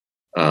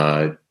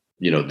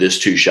 This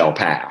too shall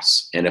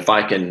pass. And if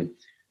I can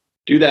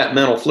do that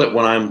mental flip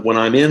when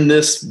I'm in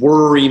this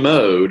worry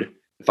mode,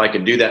 if I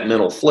can do that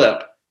mental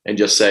flip and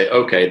just say,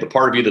 okay, the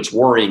part of you that's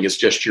worrying is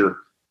just you're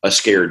a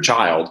scared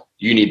child.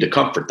 You need to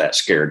comfort that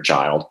scared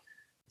child.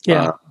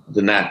 Yeah.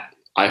 Then that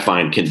I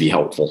find can be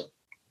helpful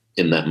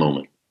in that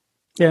moment.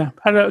 Yeah.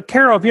 I don't know,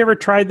 Carol, have you ever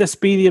tried this,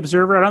 be the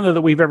observer? I don't know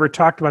that we've ever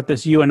talked about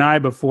this, you and I,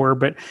 before,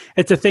 but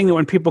it's a thing that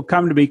when people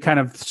come to me kind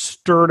of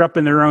stirred up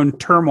in their own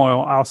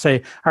turmoil, I'll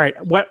say, all right,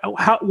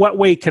 what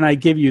way can I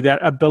give you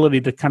that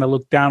ability to kind of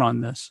look down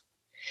on this?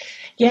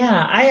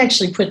 Yeah, I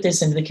actually put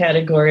this into the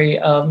category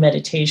of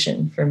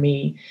meditation for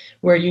me,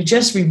 where you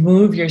just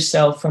remove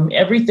yourself from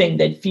everything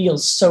that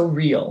feels so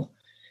real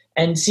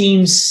and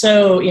seems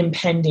so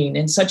impending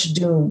and such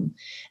doom.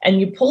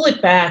 And you pull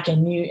it back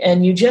and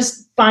you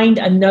just find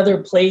another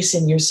place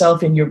in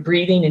yourself, in your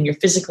breathing, in your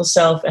physical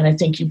self. And I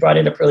think you brought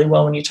it up really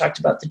well when you talked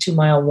about the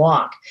 2-mile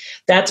walk.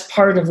 That's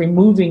part of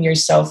removing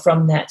yourself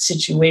from that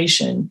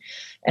situation.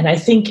 And I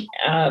think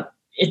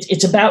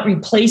it's about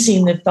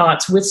replacing the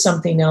thoughts with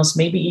something else,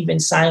 maybe even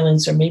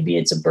silence, or maybe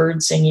it's a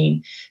bird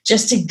singing,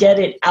 just to get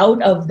it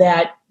out of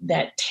that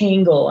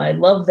tangle. I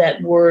love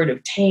that word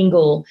of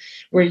tangle,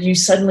 where you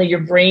suddenly,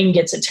 your brain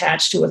gets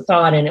attached to a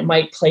thought and it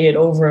might play it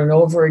over and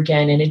over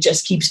again, and it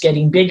just keeps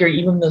getting bigger,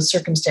 even though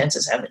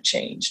circumstances haven't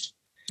changed.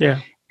 Yeah.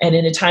 And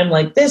in a time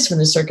like this, when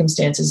the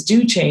circumstances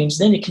do change,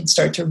 then it can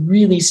start to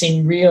really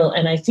seem real.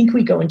 And I think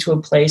we go into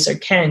a place, or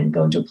can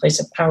go into a place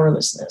of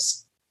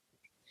powerlessness.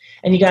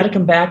 And you got to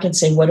come back and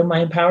say, what am I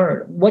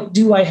empowered? What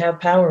do I have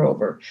power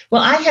over?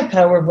 Well, I have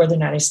power of whether or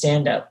not I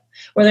stand up,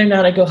 whether or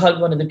not I go hug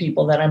one of the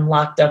people that I'm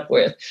locked up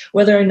with,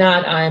 whether or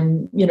not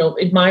I'm,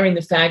 admiring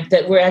the fact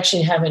that we're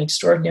actually having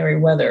extraordinary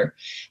weather.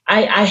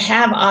 I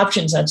have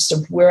options as to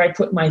where I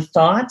put my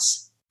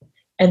thoughts,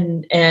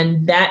 and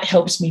that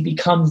helps me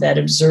become that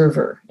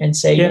observer and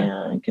say,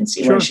 yeah I can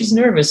see why she's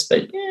nervous,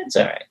 but it's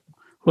all right.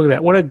 Look at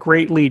that. What a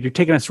great lead. You're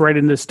taking us right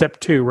into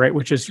step 2, right?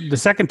 Which is the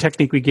second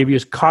technique we gave you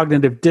is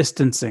cognitive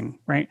distancing,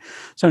 right?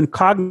 So in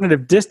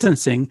cognitive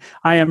distancing,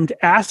 I am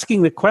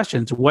asking the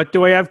questions, what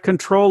do I have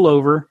control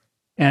over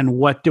and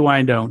what do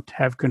I don't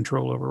have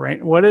control over,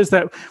 right? What is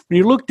that? When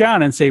you look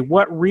down and say,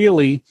 what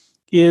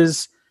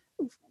is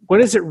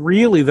it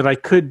really that I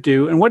could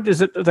do? And what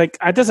is it like?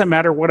 It doesn't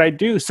matter what I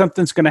do.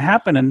 Something's going to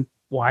happen. And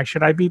why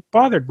should I be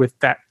bothered with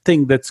that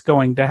thing that's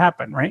going to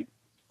happen, right?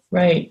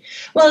 Right.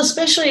 Well,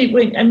 especially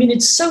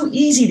it's so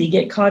easy to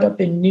get caught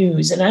up in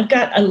news. And I've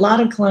got a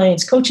lot of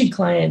clients, coaching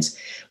clients.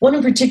 One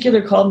in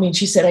particular called me and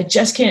she said, I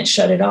just can't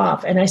shut it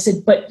off. And I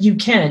said, but you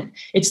can.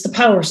 It's the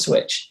power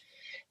switch.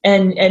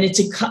 And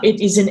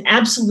it is an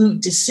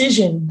absolute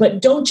decision,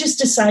 but don't just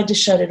decide to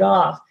shut it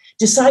off.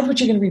 Decide what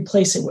you're going to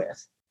replace it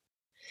with.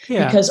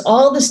 Yeah. Because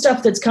all the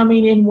stuff that's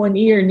coming in one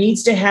ear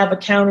needs to have a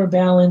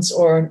counterbalance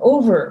or an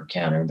over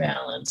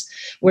counterbalance,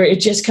 where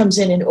it just comes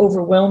in and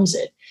overwhelms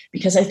it.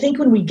 Because I think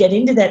when we get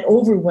into that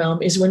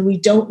overwhelm is when we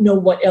don't know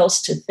what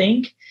else to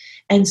think.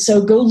 And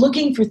so go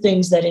looking for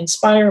things that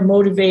inspire,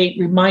 motivate,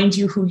 remind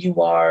you who you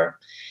are.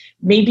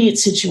 Maybe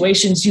it's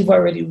situations you've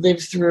already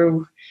lived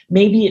through.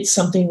 Maybe it's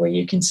something where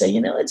you can say,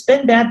 it's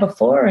been bad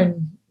before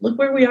and look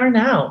where we are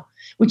now,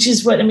 which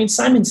is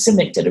Simon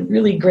Sinek did a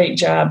really great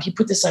job. He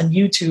put this on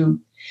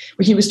YouTube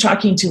where he was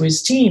talking to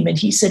his team and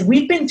he said,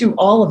 we've been through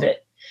all of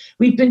it.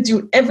 We've been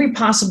through every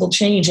possible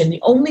change, and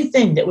the only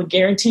thing that would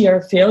guarantee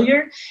our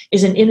failure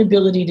is an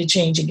inability to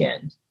change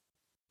again.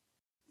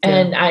 Yeah.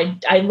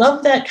 And I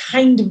love that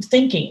kind of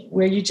thinking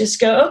where you just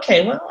go,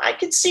 okay, well, I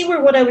could see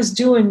where what I was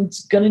doing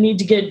is going to need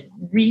to get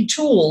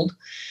retooled,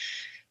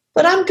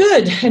 but I'm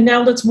good. And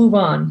now let's move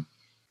on.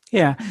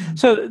 Yeah.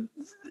 So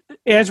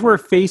as we're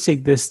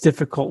facing this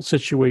difficult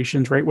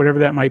situations, right, whatever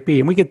that might be,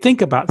 and we could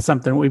think about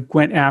something we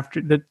went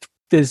after that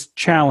is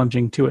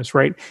challenging to us,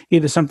 right?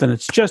 Either something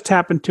that's just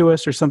happened to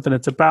us or something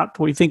that's about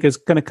we think is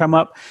going to come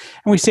up.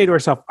 And we say to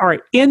ourselves, all right,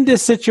 in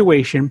this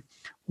situation,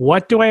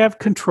 what do I have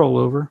control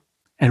over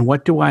and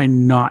what do I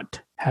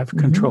not have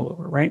control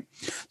over, right?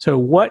 So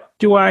what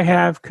do I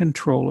have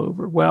control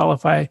over? Well,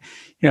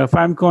 if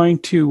I'm going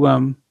to, I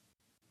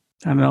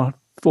don't know,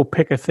 we'll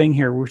pick a thing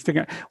here. We're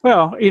thinking,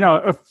 well,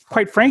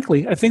 quite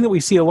frankly, a thing that we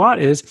see a lot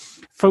is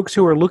folks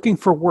who are looking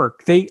for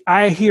work.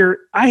 I hear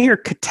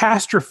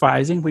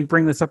catastrophizing. We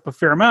bring this up a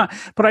fair amount,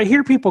 but I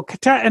hear people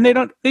and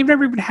they've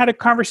never even had a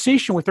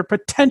conversation with their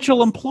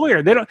potential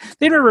employer. They've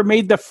never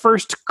made the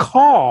first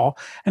call,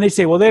 and they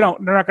say, well, they're not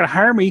going to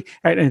hire me.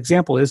 An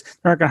example is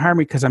they're not going to hire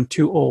me because I'm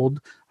too old.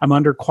 I'm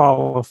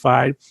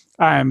underqualified.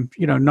 I'm,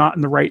 not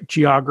in the right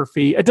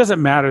geography. It doesn't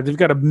matter. They've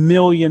got a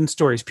million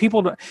stories.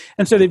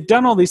 And so they've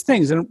done all these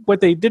things. And what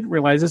they didn't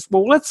realize is,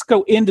 well, let's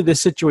go into this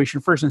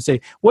situation first and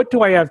say, what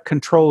do I have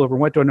control over?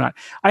 What do I not?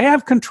 I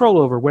have control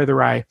over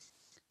whether I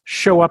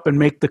show up and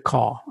make the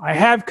call. I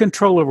have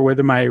control over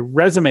whether my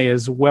resume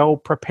is well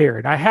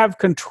prepared. I have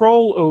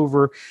control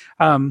over,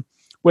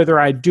 whether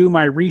I do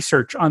my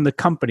research on the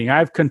company. I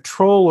have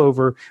control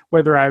over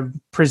whether I've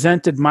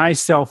presented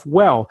myself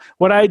well.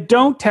 What I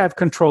don't have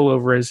control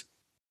over is,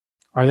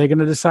 are they going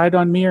to decide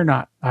on me or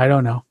not? I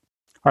don't know.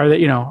 Are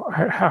they,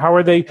 how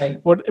are they?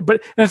 Right.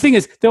 But the thing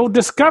is, they'll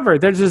discover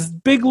there's this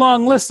big,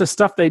 long list of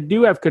stuff they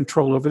do have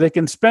control over, they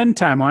can spend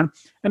time on.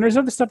 And there's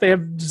other stuff they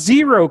have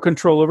zero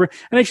control over,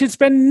 and they should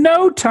spend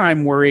no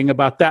time worrying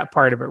about that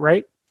part of it,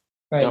 right?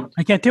 Right.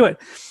 I can't do it.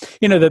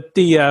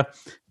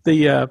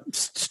 The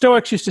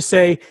Stoics used to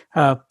say,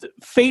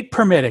 fate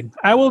permitting.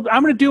 I'm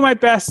going to do my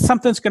best.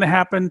 Something's going to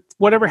happen.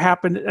 Whatever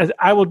happened,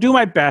 I will do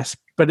my best,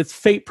 but it's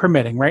fate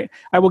permitting, right?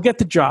 I will get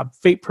the job,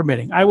 fate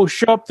permitting. I will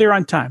show up there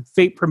on time,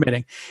 fate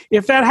permitting.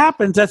 If that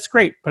happens, that's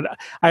great, but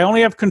I only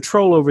have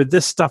control over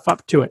this stuff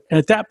up to it. And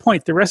at that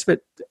point, the rest of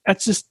it,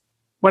 that's just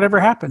whatever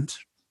happens.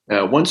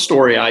 One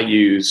story I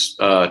use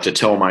to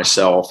tell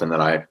myself, and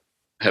that I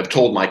have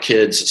told my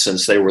kids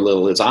since they were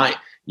little, is I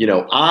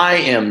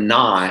am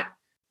not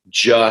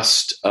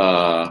just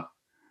an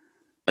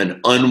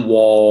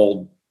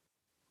unwalled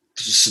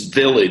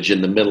village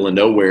in the middle of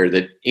nowhere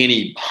that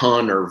any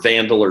Hun or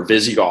Vandal or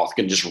Visigoth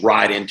can just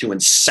ride into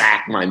and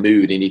sack my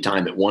mood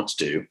anytime it wants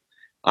to.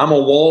 I'm a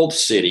walled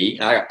city.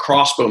 I got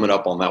crossbowmen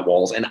up on that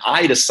walls, and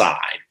I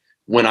decide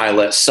when I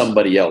let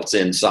somebody else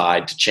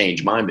inside to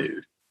change my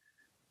mood,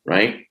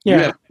 right? Yeah.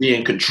 You have to be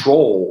in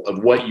control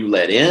of what you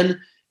let in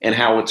and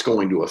how it's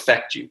going to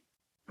affect you.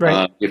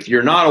 Right. If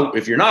you're not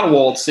a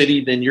walled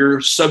city, then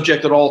you're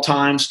subject at all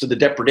times to the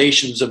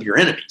depredations of your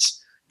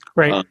enemies.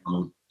 Right.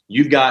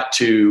 You've got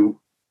to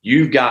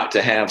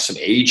have some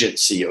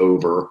agency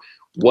over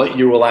what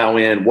you allow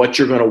in, what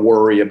you're going to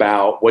worry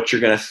about, what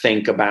you're going to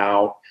think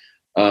about.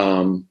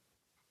 And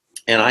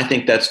I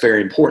think that's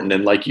very important.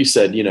 And like you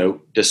said,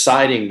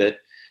 deciding that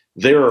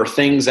there are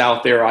things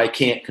out there I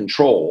can't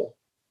control.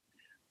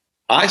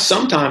 I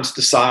sometimes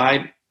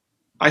decide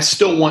I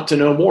still want to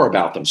know more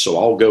about them. So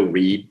I'll go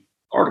read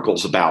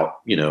articles about,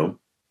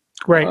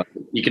 right.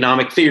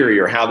 Economic theory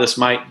or how this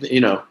might,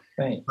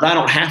 Right. but I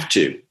don't have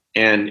to.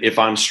 And if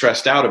I'm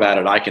stressed out about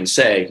it, I can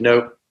say,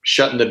 nope,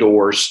 shutting the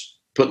doors,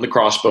 putting the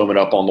crossbowmen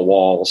up on the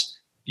walls.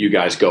 You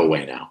guys go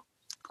away now.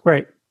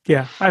 Right.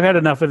 Yeah. I've had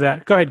enough of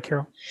that. Go ahead,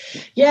 Carol.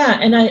 Yeah,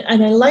 and I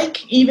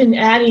like even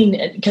adding,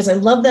 because I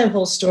love that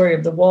whole story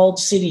of the walled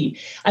city.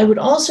 I would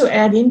also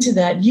add into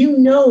that,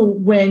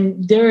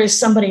 when there is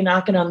somebody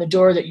knocking on the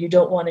door that you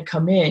don't want to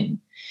come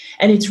in.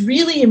 And it's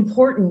really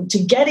important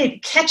to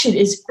catch it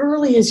as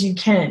early as you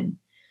can.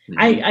 Mm-hmm.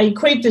 I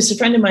equate this, a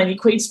friend of mine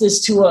equates this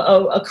to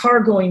a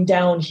car going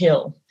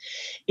downhill.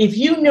 If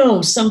you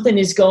know something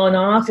is going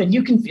off and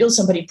you can feel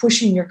somebody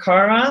pushing your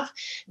car off,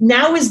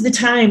 now is the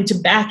time to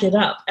back it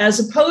up, as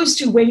opposed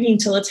to waiting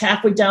till it's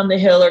halfway down the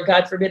hill or,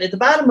 God forbid, at the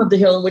bottom of the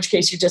hill, in which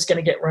case you're just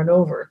going to get run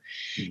over.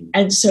 Mm-hmm.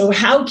 And so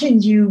how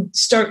can you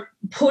start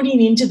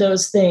putting into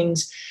those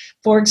things?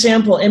 For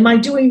example, am I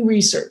doing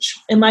research?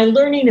 Am I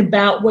learning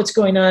about what's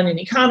going on in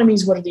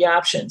economies? What are the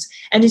options?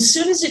 And as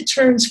soon as it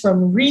turns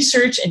from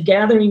research and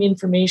gathering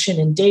information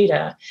and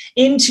data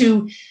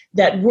into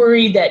that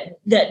worry,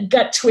 that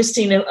gut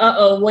twisting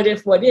of, what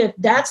if,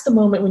 that's the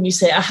moment when you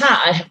say,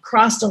 aha, I have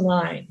crossed a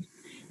line.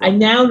 I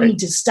now need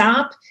to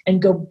stop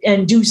and go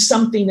and do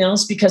something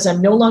else, because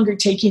I'm no longer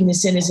taking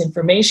this in as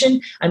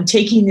information. I'm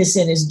taking this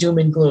in as doom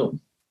and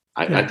gloom.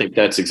 I think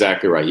that's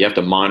exactly right. You have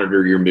to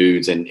monitor your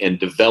moods and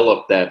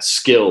develop that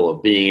skill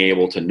of being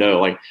able to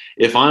know. Like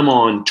if I'm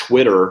on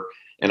Twitter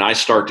and I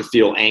start to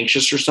feel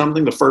anxious or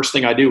something, the first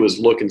thing I do is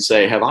look and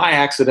say, have I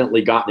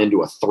accidentally gotten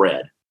into a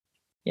thread?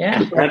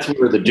 Yeah. That's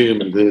where the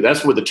doom and gloom,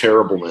 that's where the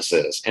terribleness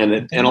is.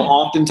 And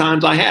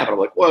oftentimes I have it. I'm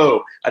like,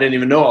 whoa, I didn't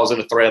even know I was in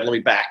a thread. Let me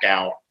back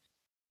out.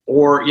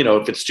 Or,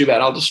 if it's too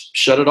bad, I'll just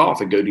shut it off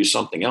and go do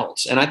something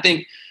else. And I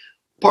think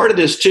part of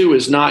this too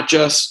is not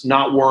just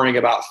not worrying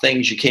about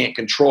things you can't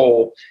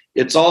control.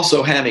 It's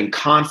also having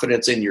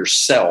confidence in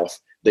yourself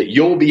that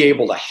you'll be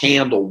able to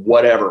handle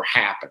whatever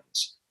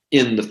happens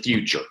in the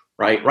future,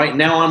 right? Right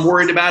now I'm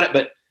worried about it,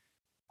 but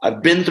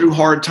I've been through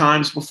hard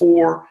times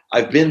before.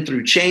 I've been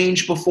through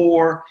change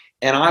before,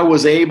 and I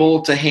was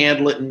able to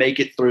handle it and make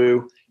it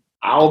through.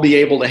 I'll be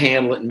able to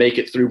handle it and make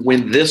it through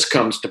when this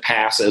comes to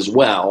pass as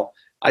well.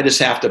 I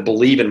just have to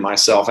believe in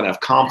myself and have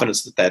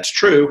confidence that that's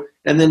true,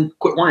 and then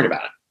quit worrying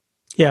about it.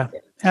 Yeah,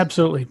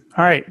 absolutely.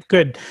 All right,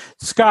 good.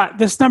 Scott,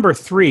 this number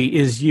 3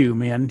 is you,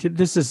 man.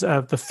 This is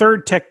the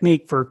third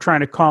technique for trying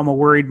to calm a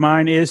worried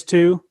mind is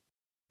to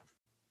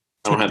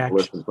I don't have to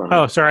listen in front of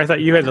me. Oh, sorry. I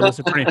thought you had to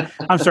listen for me.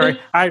 I'm sorry.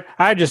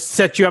 I just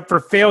set you up for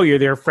failure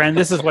there, friend.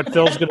 This is what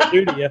Phil's going to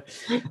do to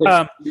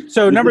you.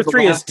 So number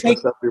 3 is take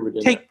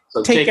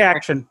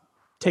action.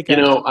 Take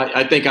action.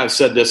 I think I've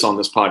said this on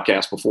this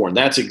podcast before, and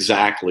that's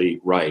exactly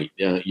right.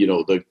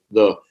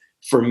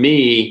 For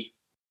me,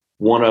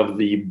 one of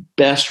the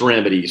best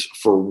remedies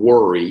for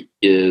worry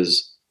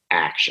is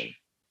action,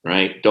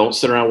 right? Don't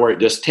sit around worry.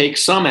 Just take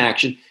some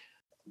action,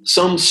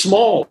 some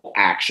small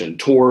action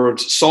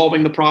towards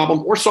solving the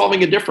problem or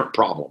solving a different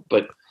problem.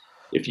 But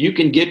if you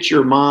can get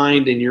your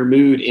mind and your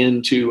mood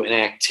into an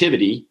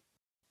activity,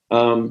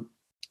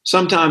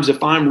 sometimes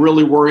if I'm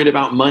really worried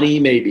about money,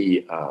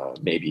 maybe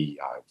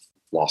I've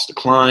lost a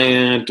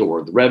client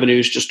or the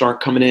revenues just aren't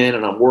coming in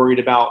and I'm worried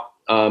about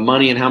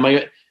money and how am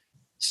I,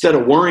 instead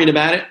of worrying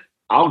about it,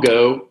 I'll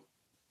go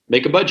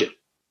make a budget,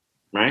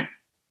 right?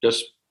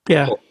 Just pull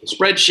up a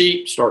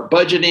spreadsheet, start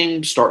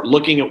budgeting, start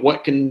looking at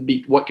what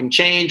can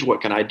change,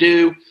 what can I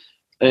do,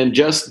 and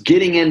just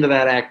getting into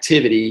that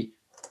activity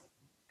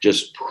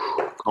just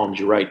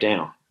calms you right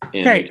down.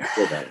 And right.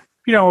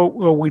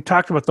 We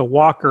talked about the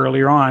walk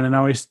earlier on, and I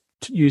always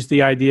use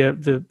the idea,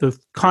 the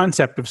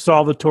concept of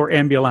solvitur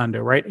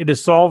ambulando, right? It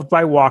is solved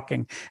by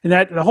walking. And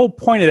that the whole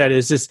point of that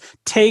is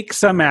take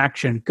some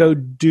action, go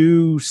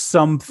do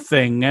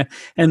something.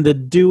 And the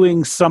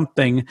doing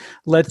something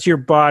lets your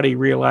body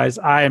realize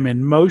I am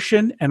in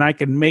motion and I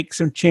can make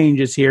some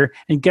changes here.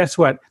 And guess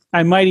what?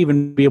 I might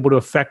even be able to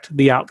affect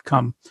the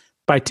outcome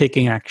by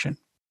taking action.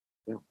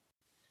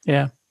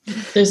 Yeah.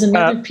 There's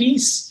another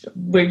piece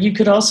where you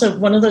could also,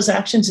 one of those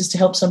actions is to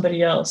help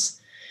somebody else.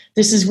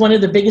 This is one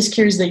of the biggest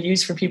cures they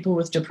use for people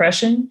with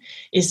depression,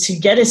 is to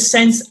get a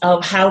sense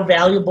of how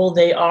valuable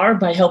they are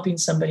by helping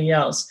somebody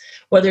else.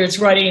 Whether it's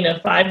writing a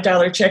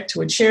 $5 check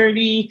to a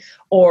charity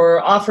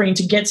or offering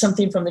to get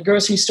something from the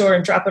grocery store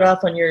and drop it off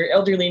on your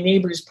elderly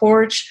neighbor's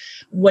porch,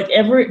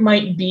 whatever it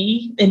might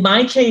be. In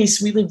my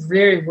case, we live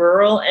very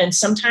rural, and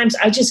sometimes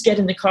I just get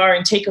in the car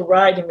and take a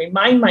ride and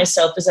remind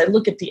myself as I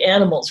look at the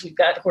animals, we've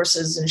got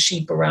horses and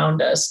sheep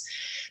around us,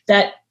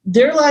 that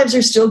their lives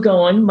are still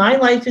going, my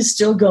life is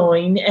still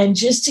going, and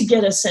just to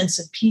get a sense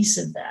of peace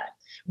in that,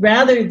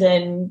 rather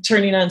than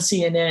turning on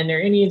CNN or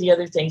any of the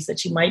other things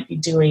that you might be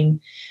doing,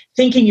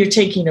 thinking you're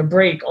taking a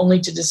break, only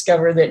to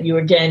discover that you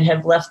again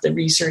have left the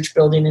research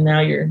building and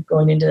now you're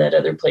going into that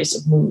other place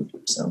of mood.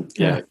 So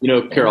yeah,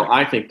 Carol,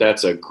 I think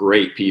that's a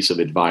great piece of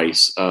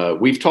advice.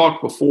 We've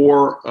talked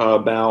before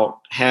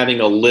about having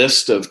a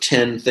list of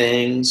 10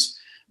 things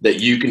that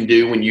you can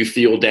do when you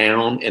feel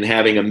down, and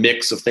having a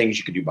mix of things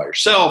you can do by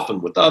yourself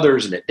and with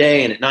others and at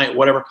day and at night,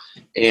 whatever.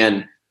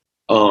 And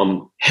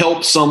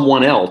help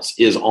someone else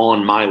is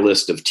on my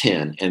list of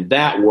 10. And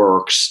that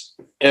works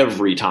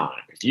every time.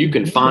 If you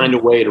can find a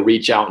way to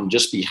reach out and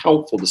just be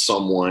helpful to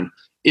someone,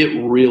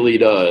 it really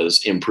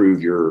does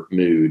improve your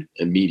mood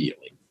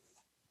immediately.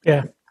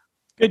 Yeah.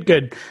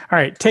 Good. All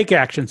right. Take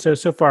action. So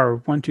far,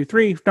 1, 2,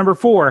 3. Number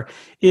 4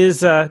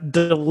 is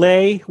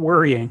delay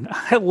worrying.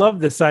 I love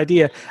this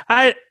idea.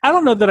 I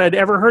don't know that I'd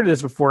ever heard of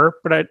this before,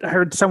 but I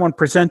heard someone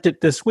present it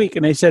this week,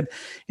 and they said,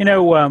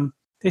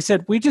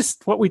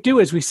 what we do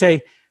is we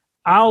say,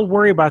 I'll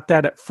worry about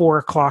that at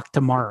 4:00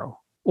 tomorrow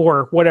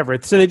or whatever.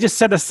 So they just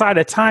set aside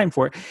a time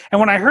for it. And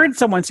when I heard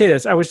someone say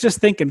this, I was just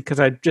thinking, because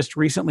I'd just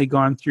recently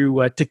gone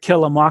through To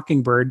Kill a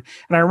Mockingbird,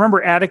 and I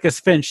remember Atticus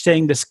Finch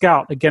saying to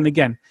Scout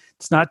again,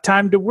 it's not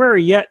time to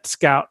worry yet,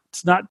 Scout.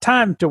 It's not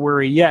time to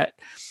worry yet.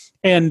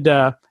 And,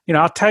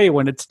 I'll tell you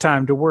when it's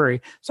time to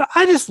worry. So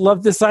I just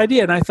love this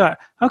idea. And I thought,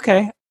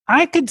 okay,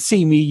 I could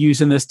see me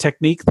using this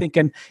technique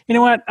thinking, you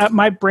know what,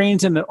 my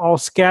brain's all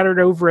scattered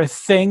over a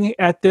thing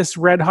at this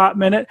red hot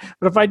minute.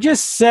 But if I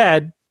just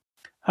said,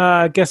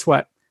 guess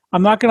what?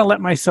 I'm not going to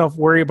let myself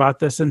worry about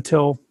this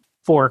until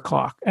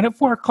 4:00. And at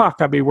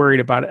 4:00, I'll be worried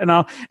about it.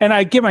 And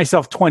I give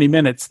myself 20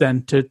 minutes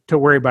then to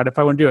worry about it if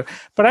I want to do it.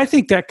 But I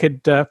think that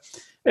could,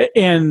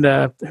 and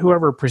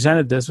whoever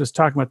presented this was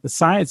talking about the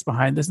science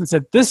behind this and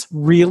said, this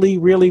really,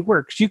 really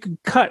works. You can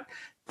cut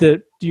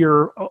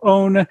your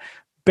own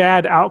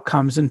bad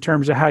outcomes in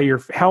terms of how your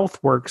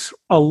health works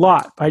a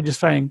lot by just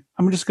saying,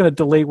 I'm just going to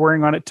delay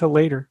worrying on it till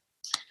later.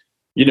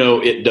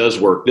 It does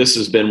work. This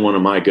has been one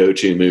of my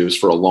go-to moves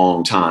for a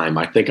long time.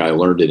 I think I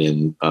learned it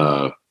in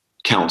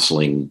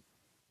counseling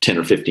 10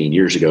 or 15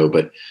 years ago,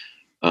 but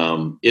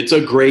it's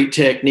a great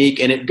technique,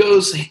 and it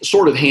goes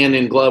sort of hand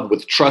in glove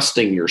with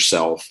trusting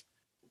yourself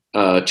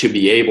to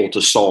be able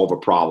to solve a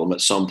problem at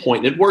some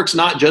point. And it works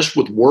not just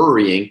with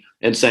worrying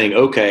and saying,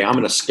 okay, I'm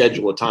going to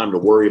schedule a time to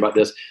worry about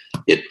this.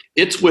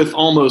 It's with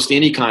almost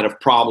any kind of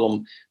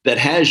problem that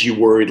has you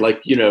worried,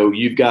 like,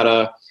 you've got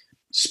a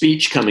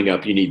speech coming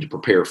up you need to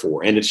prepare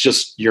for, and it's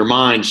just your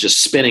mind's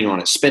just spinning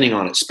on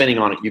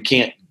it. You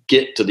can't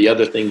get to the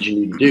other things you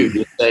need to do.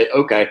 You say,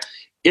 okay,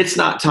 it's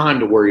not time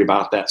to worry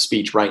about that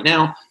speech right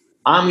now.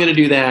 I'm going to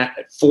do that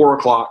at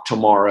 4:00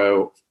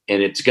 tomorrow,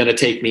 and it's going to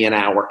take me an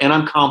hour, and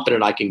I'm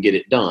confident I can get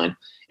it done.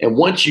 And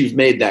once you've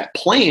made that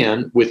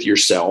plan with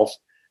yourself,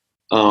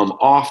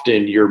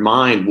 often your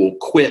mind will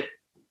quit,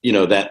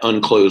 that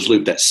unclosed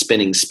loop, that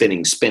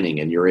spinning,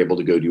 and you're able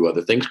to go do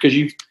other things because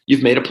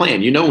you've made a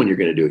plan. You know when you're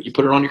going to do it. You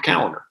put it on your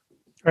calendar.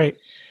 Right.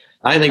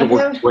 I think it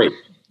works great.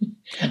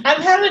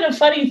 I'm having a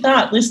funny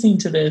thought listening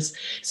to this.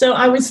 So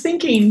I was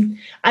thinking,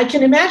 I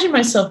can imagine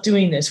myself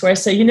doing this where I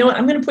say, you know what,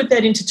 I'm going to put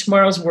that into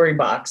tomorrow's worry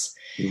box.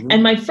 Mm-hmm.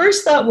 And my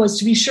first thought was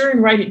to be sure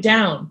and write it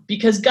down,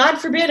 because God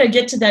forbid I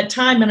get to that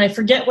time and I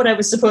forget what I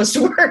was supposed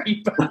to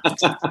worry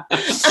about.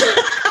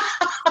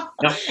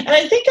 And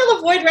I think I'll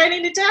avoid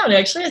writing it down,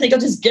 actually. I think I'll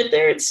just get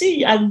there and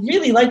see. I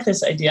really like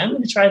this idea. I'm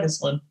going to try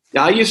this one.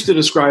 Yeah, I used to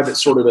describe it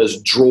sort of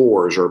as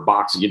drawers or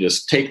boxes. You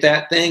just take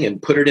that thing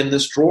and put it in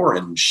this drawer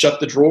and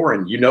shut the drawer,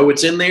 and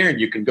it's in there, and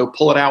you can go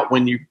pull it out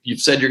when you've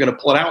said you're going to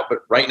pull it out. But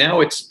right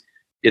now it's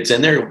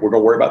in there. We're going to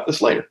worry about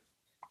this later.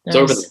 Nice. It's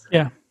over there.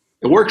 Yeah.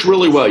 It works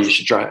really well. You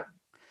should try it.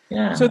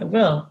 Yeah, I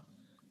will.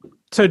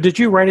 So did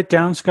you write it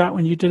down, Scott,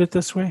 when you did it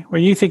this way?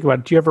 When you think about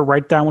it, do you ever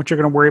write down what you're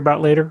going to worry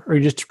about later, or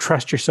you just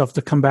trust yourself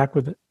to come back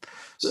with it?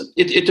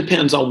 It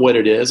depends on what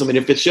it is. I mean,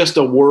 if it's just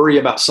a worry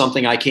about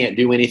something I can't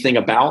do anything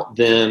about,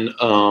 then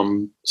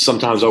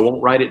sometimes I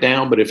won't write it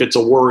down. But if it's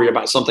a worry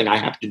about something I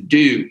have to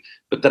do,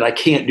 but that I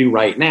can't do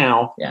right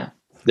now,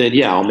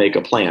 then I'll make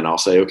a plan. I'll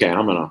say, okay,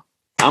 I'm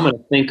gonna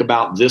think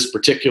about this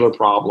particular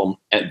problem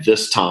at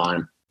this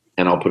time,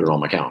 and I'll put it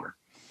on my calendar.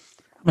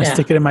 I'm going to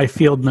stick it in my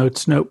field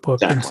notes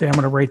notebook and say, I'm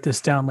going to write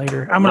this down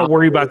later. I'm going to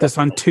worry about this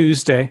on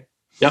Tuesday.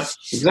 Yep,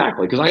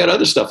 exactly. Because I got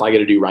other stuff I got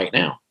to do right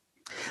now.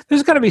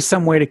 There's got to be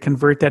some way to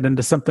convert that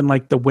into something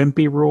like the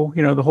Wimpy rule.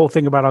 The whole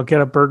thing about I'll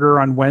get a burger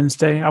on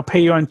Wednesday. I'll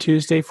pay you on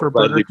Tuesday for a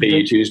burger. Let me pay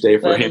you Tuesday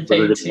for a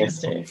hamburger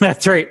today.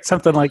 That's right.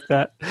 Something like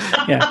that.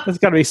 Yeah, there's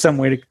got to be some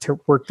way to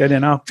work that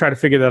in. I'll try to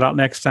figure that out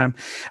next time.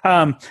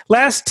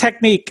 Last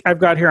technique I've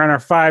got here on our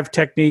 5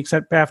 techniques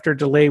after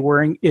delay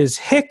worrying is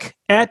hic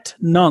et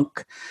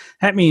nunc.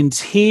 That means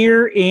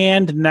here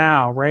and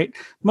now, right?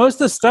 Most of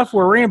the stuff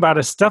we're worrying about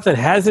is stuff that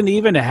hasn't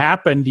even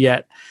happened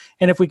yet.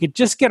 And if we could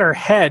just get our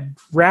head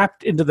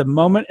wrapped into the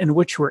moment in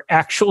which we're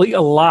actually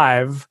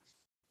alive,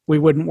 we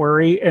wouldn't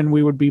worry and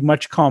we would be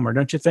much calmer,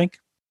 don't you think?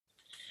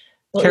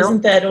 Well, Carol?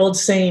 Isn't that old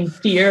saying,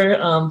 fear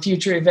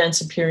future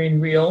events appearing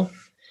real,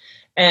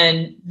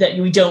 and that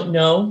we don't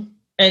know?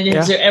 And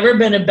has there ever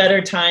been a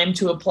better time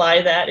to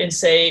apply that and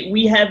say,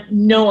 we have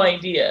no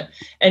idea,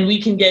 and we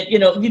can get,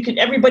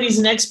 everybody's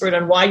an expert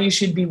on why you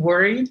should be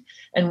worried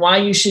and why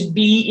you should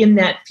be in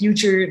that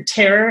future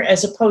terror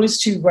as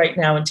opposed to right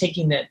now and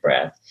taking that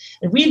breath.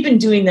 And we've been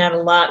doing that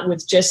a lot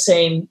with just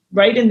saying,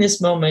 right in this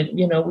moment,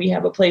 we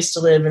have a place to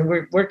live, and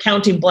we're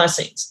counting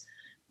blessings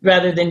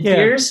rather than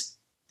fears.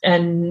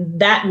 And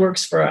that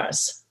works for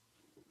us.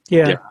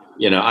 Yeah.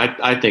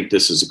 I think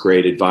this is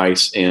great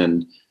advice.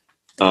 And,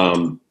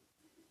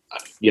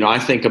 I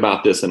think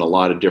about this in a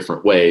lot of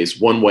different ways.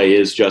 One way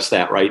is just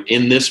that, right?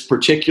 In this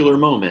particular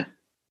moment,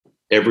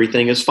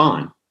 everything is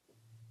fine.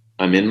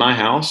 I'm in my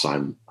house.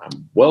 I'm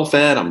well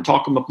fed. I'm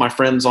talking with my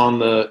friends on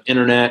the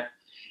internet.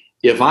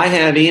 If I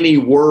have any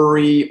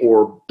worry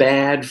or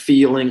bad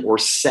feeling or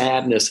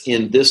sadness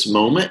in this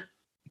moment,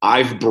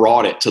 I've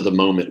brought it to the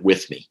moment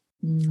with me.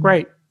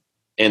 Right.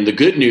 And the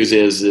good news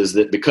is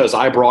that because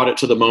I brought it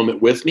to the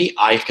moment with me,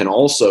 I can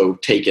also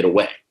take it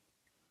away.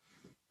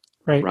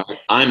 Right.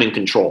 I'm in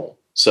control.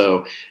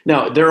 So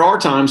now there are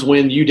times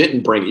when you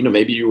didn't bring,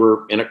 maybe you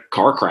were in a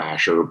car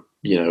crash or,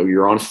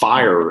 you're on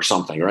fire or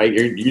something, right?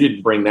 You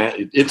didn't bring that.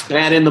 It's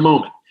bad in the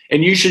moment.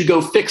 And you should go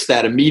fix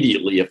that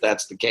immediately if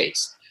that's the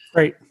case.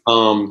 Right.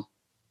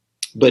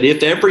 But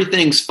if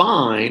everything's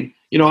fine,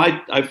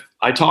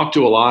 I talk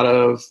to a lot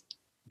of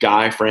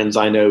guy friends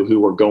I know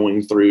who are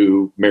going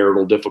through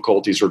marital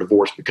difficulties or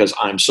divorce because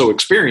I'm so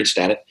experienced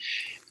at it.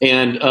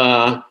 And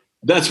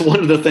that's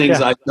one of the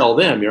things I tell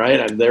them, right?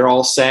 And they're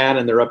all sad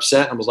and they're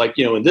upset. I was like,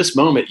 in this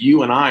moment,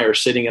 you and I are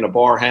sitting in a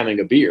bar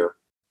having a beer,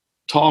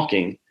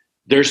 talking.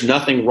 There's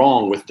nothing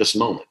wrong with this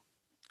moment.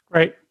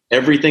 Right.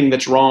 Everything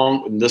that's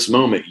wrong in this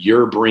moment,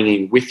 you're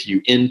bringing with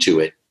you into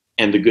it.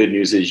 And the good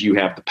news is you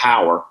have the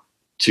power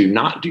to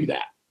not do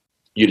that.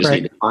 You just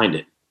need to find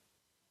it.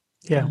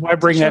 Yeah, why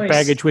bring that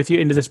baggage with you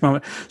into this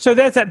moment? So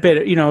that's that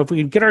bit, if we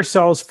can get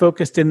ourselves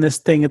focused in this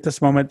thing at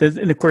this moment,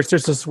 and of course,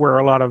 this is where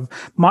a lot of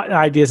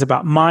ideas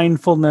about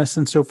mindfulness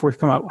and so forth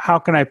come out. How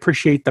can I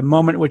appreciate the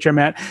moment which I'm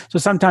at? So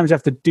sometimes I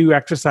have to do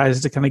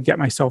exercises to kind of get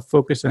myself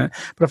focused in it.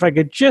 But if I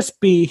could just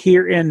be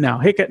here and now,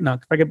 hic et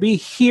nunc, if I could be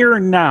here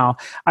and now,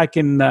 I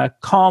can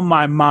calm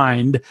my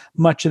mind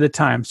much of the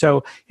time.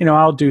 So,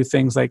 I'll do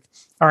things like,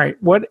 all right,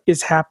 what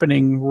is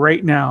happening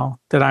right now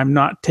that I'm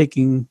not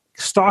taking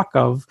stock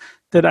of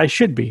that I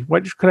should be?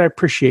 What could I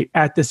appreciate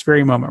at this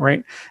very moment,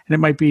 right? And it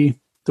might be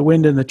the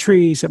wind in the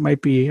trees. It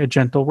might be a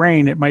gentle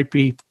rain. It might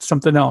be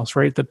something else,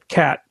 right? The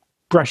cat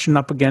brushing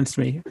up against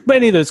me. But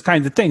any of those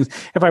kinds of things.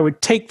 If I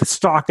would take the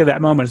stock of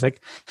that moment, it's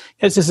like,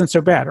 this isn't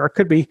so bad. Or it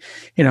could be,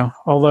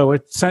 although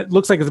it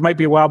looks like it might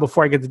be a while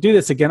before I get to do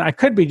this again, I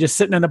could be just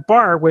sitting in a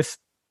bar with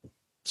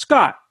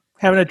Scott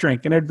having a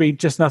drink, and there'd be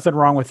just nothing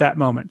wrong with that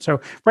moment. So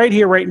right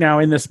here, right now,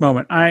 in this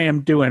moment, I am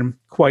doing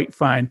quite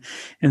fine.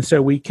 And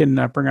so we can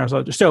bring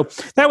ourselves. So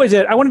that was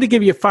it. I wanted to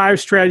give you 5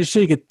 strategies so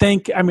you could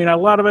think. I mean, a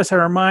lot of us,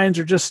 our minds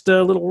are just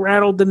a little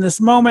rattled in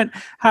this moment.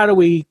 How do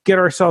we get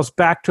ourselves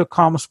back to a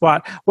calm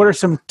spot? What are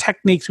some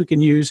techniques we can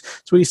use?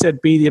 So we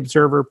said, be the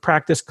observer,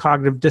 practice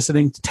cognitive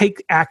dissonance,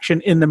 take action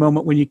in the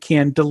moment when you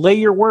can, delay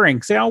your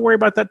worrying. Say, I'll worry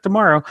about that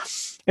tomorrow.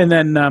 And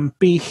then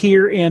be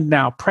here and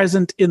now,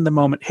 present in the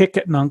moment, hic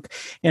et nunc.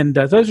 And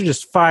those are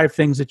just 5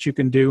 things that you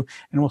can do,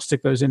 and we'll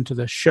stick those into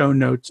the show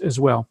notes as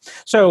well.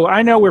 So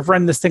I know we've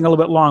run this thing a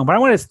little bit long, but I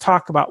wanted to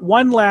talk about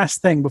one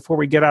last thing before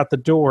we get out the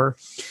door,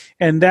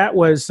 and that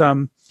was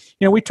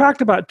we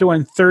talked about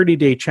doing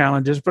 30-day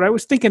challenges, but I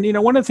was thinking,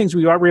 one of the things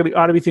we really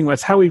ought to be thinking about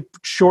is how we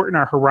shorten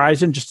our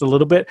horizon just a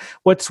little bit.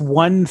 What's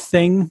one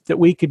thing that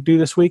we could do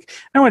this week?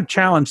 And I want to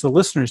challenge the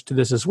listeners to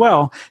this as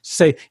well.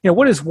 Say,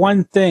 what is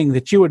one thing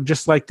that you would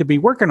just like to be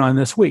working on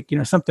this week?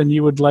 Something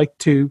you would like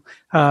to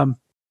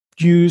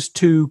use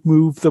to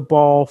move the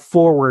ball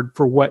forward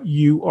for what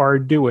you are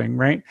doing,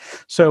 right?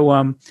 So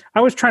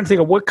I was trying to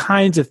think of what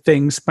kinds of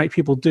things might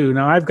people do.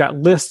 Now, I've got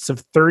lists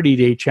of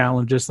 30-day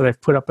challenges that I've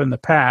put up in the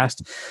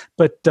past,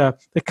 but the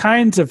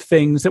kinds of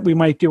things that we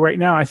might do right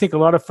now, I think a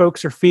lot of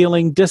folks are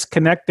feeling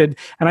disconnected,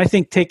 and I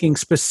think taking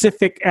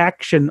specific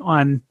action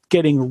on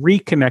getting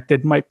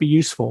reconnected might be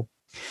useful.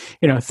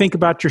 Think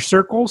about your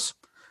circles,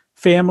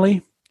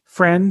 family,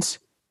 friends,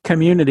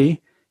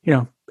 community,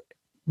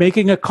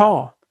 making a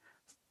call.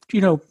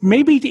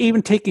 Maybe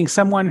even taking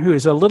someone who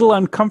is a little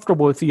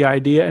uncomfortable with the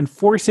idea and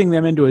forcing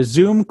them into a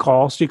Zoom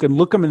call so you can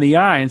look them in the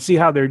eye and see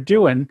how they're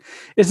doing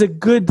is a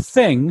good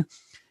thing,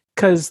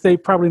 because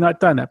they've probably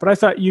not done that. But I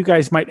thought you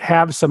guys might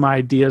have some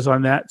ideas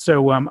on that.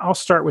 So I'll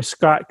start with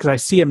Scott, because I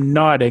see him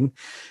nodding,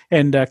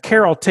 and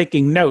Carol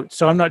taking notes.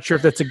 So I'm not sure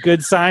if that's a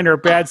good sign or a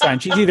bad sign.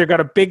 She's either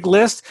got a big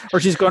list or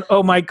she's going,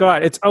 oh my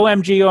God, it's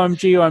OMG,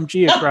 OMG,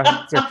 OMG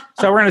across.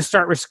 So we're going to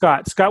start with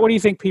Scott. Scott, what do you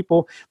think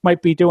people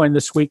might be doing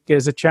this week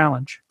as a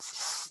challenge?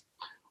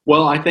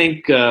 Well, I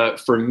think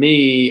for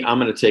me, I'm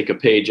going to take a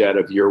page out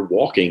of your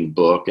walking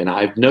book, and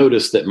I've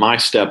noticed that my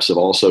steps have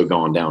also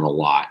gone down a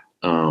lot.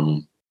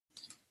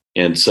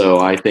 And so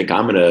I think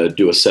I'm going to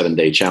do a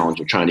 7-day challenge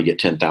of trying to get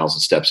 10,000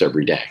 steps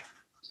every day.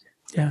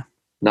 Yeah.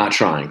 Not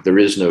trying. There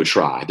is no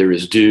try. There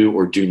is do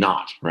or do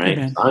not, right?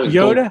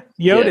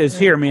 Yoda is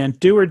here, man.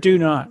 Do or do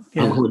not.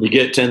 Yeah. I'm going to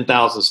get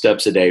 10,000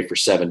 steps a day for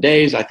 7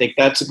 days. I think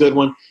that's a good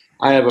one.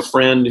 I have a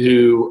friend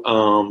who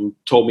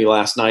told me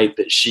last night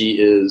that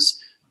she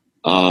is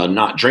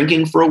not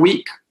drinking for a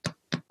week.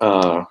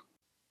 Alcohol,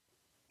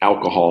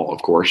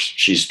 of course.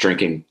 She's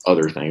drinking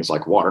other things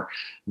like water.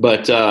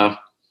 But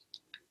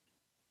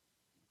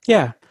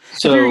yeah.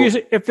 So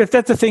if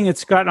that's the thing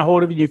that's gotten a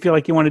hold of you, you feel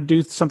like you want to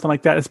do something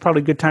like that, it's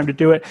probably a good time to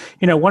do it.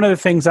 One of the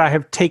things I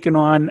have taken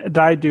on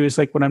that I do is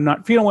like when I'm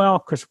not feeling well,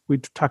 of course, we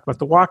talked about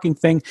the walking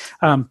thing,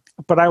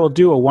 but I will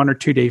do a 1 or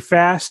 2 day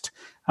fast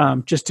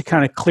just to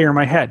kind of clear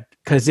my head,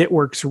 because it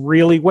works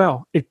really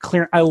well.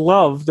 I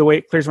love the way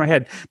it clears my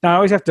head. Now, I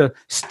always have to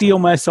steel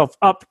myself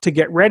up to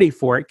get ready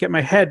for it, get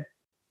my head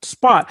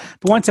spot.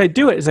 But once I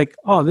do it, it's like,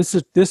 oh,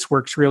 this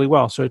works really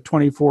well. So a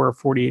 24 or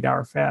 48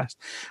 hour fast.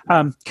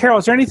 Carol,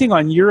 is there anything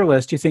on your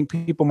list you think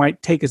people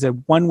might take as a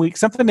 1 week,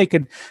 something they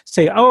could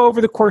say, oh,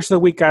 over the course of the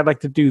week, I'd like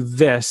to do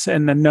this,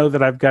 and then know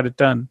that I've got it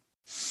done?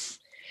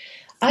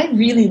 I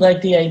really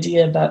like the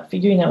idea about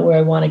figuring out where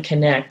I want to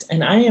connect.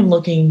 And I am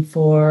looking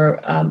for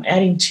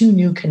adding 2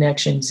 new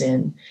connections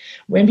in.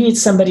 Maybe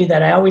it's somebody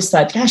that I always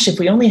thought, gosh, if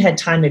we only had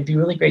time, it'd be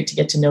really great to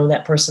get to know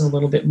that person a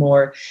little bit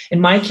more. In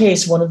my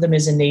case, one of them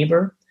is a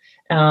neighbor.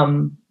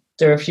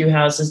 There are a few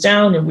houses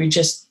down, and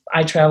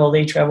I travel,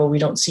 they travel. We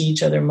don't see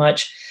each other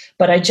much.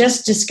 But I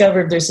just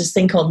discovered there's this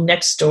thing called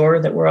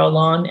Nextdoor that we're all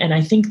on, and I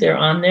think they're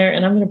on there,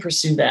 and I'm going to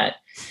pursue that.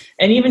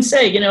 And even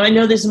say, I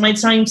know this might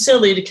sound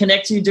silly to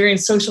connect you during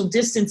social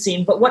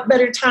distancing, but what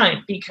better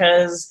time?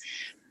 Because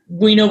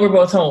we know we're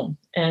both home.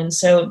 And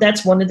so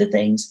that's one of the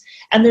things.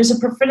 And there's a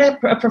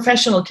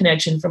professional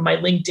connection from my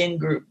LinkedIn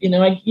group.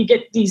 You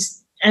get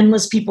these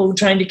endless people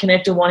trying to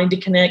connect or wanting to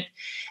connect.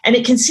 And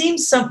it can seem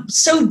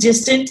so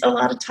distant a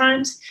lot of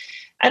times.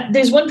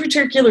 There's one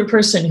particular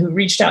person who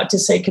reached out to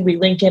say, can we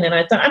link in? And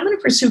I thought, I'm going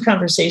to pursue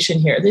conversation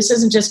here. This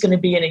isn't just going to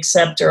be an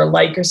accept or a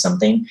like or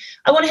something.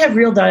 I want to have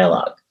real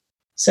dialogue.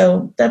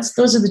 So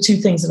those are the 2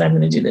 things that I'm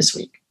going to do this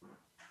week.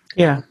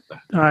 Yeah,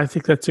 I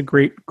think that's a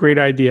great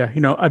idea.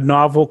 A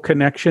novel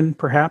connection,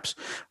 perhaps,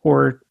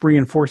 or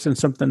reinforcing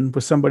something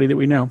with somebody that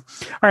we know.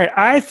 All right,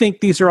 I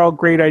think these are all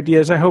great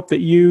ideas. I hope that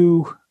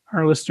you,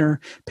 our listener,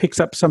 picks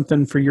up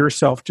something for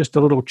yourself, just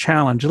a little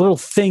challenge, a little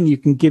thing you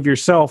can give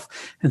yourself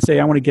and say,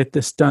 I want to get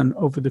this done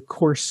over the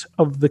course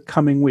of the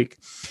coming week.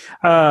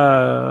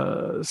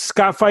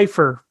 Scott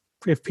Pfeiffer,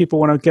 if people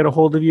want to get a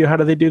hold of you, how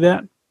do they do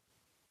that?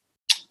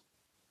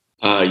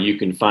 You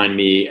can find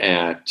me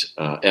at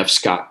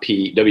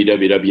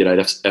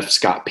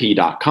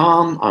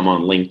www.fscottp.com. I'm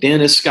on LinkedIn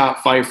as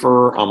Scott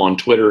Pfeiffer. I'm on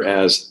Twitter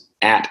as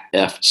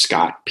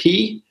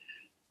 @FScottP.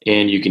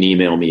 And you can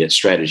email me at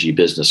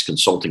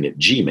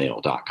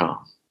strategybusinessconsulting@gmail.com.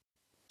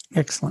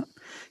 Excellent.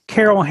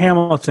 Carol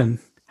Hamilton,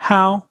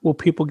 how will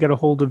people get a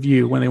hold of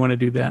you when they want to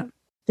do that?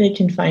 They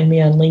can find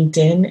me on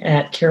LinkedIn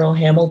at Carol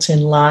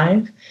Hamilton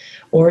Live,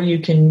 or you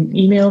can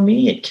email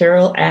me at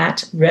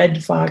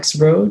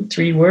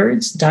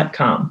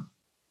carol@redfoxroad3words.com.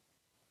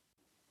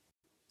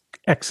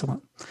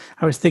 Excellent.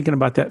 I was thinking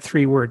about that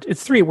 3 words.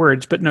 It's 3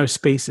 words, but no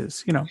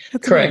spaces.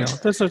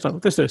 Correct. There's no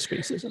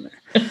spaces in there.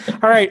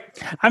 All right.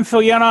 I'm Phil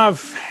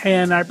Yanov,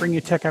 and I bring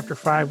you Tech After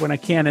 5 when I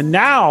can. And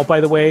now,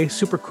 by the way,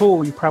 super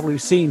cool. You've probably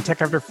seen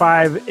Tech After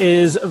 5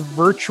 is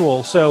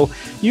virtual. So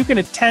you can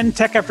attend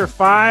Tech After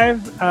 5,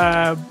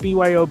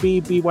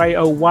 BYOB,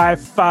 BYO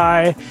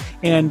Wi-Fi,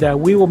 and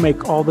we will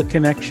make all the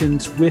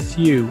connections with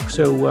you.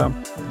 So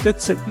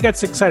that's it. We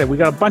got excited. We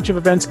got a bunch of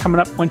events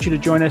coming up. I want you to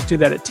join us. Do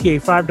that at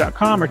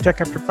ta5.com or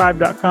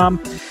techafter5.com.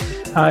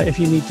 If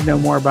you need to know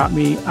more about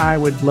me, I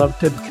would love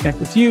to connect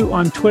with you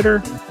on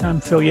Twitter.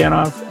 I'm Phil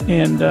Yanov,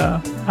 and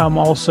I'm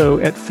also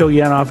at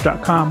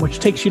philyanov.com, which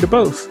takes you to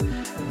both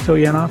Phil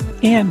Yanov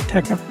and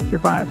Tech After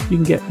 5. You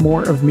can get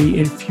more of me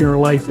in your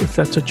life if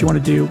that's what you want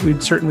to do.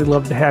 We'd certainly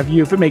love to have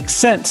you. If it makes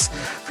sense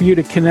for you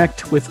to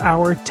connect with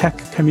our tech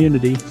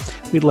community,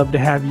 we'd love to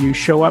have you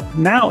show up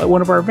now at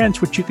one of our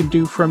events, which you can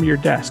do from your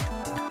desk.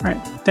 All right.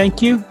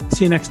 Thank you.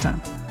 See you next time.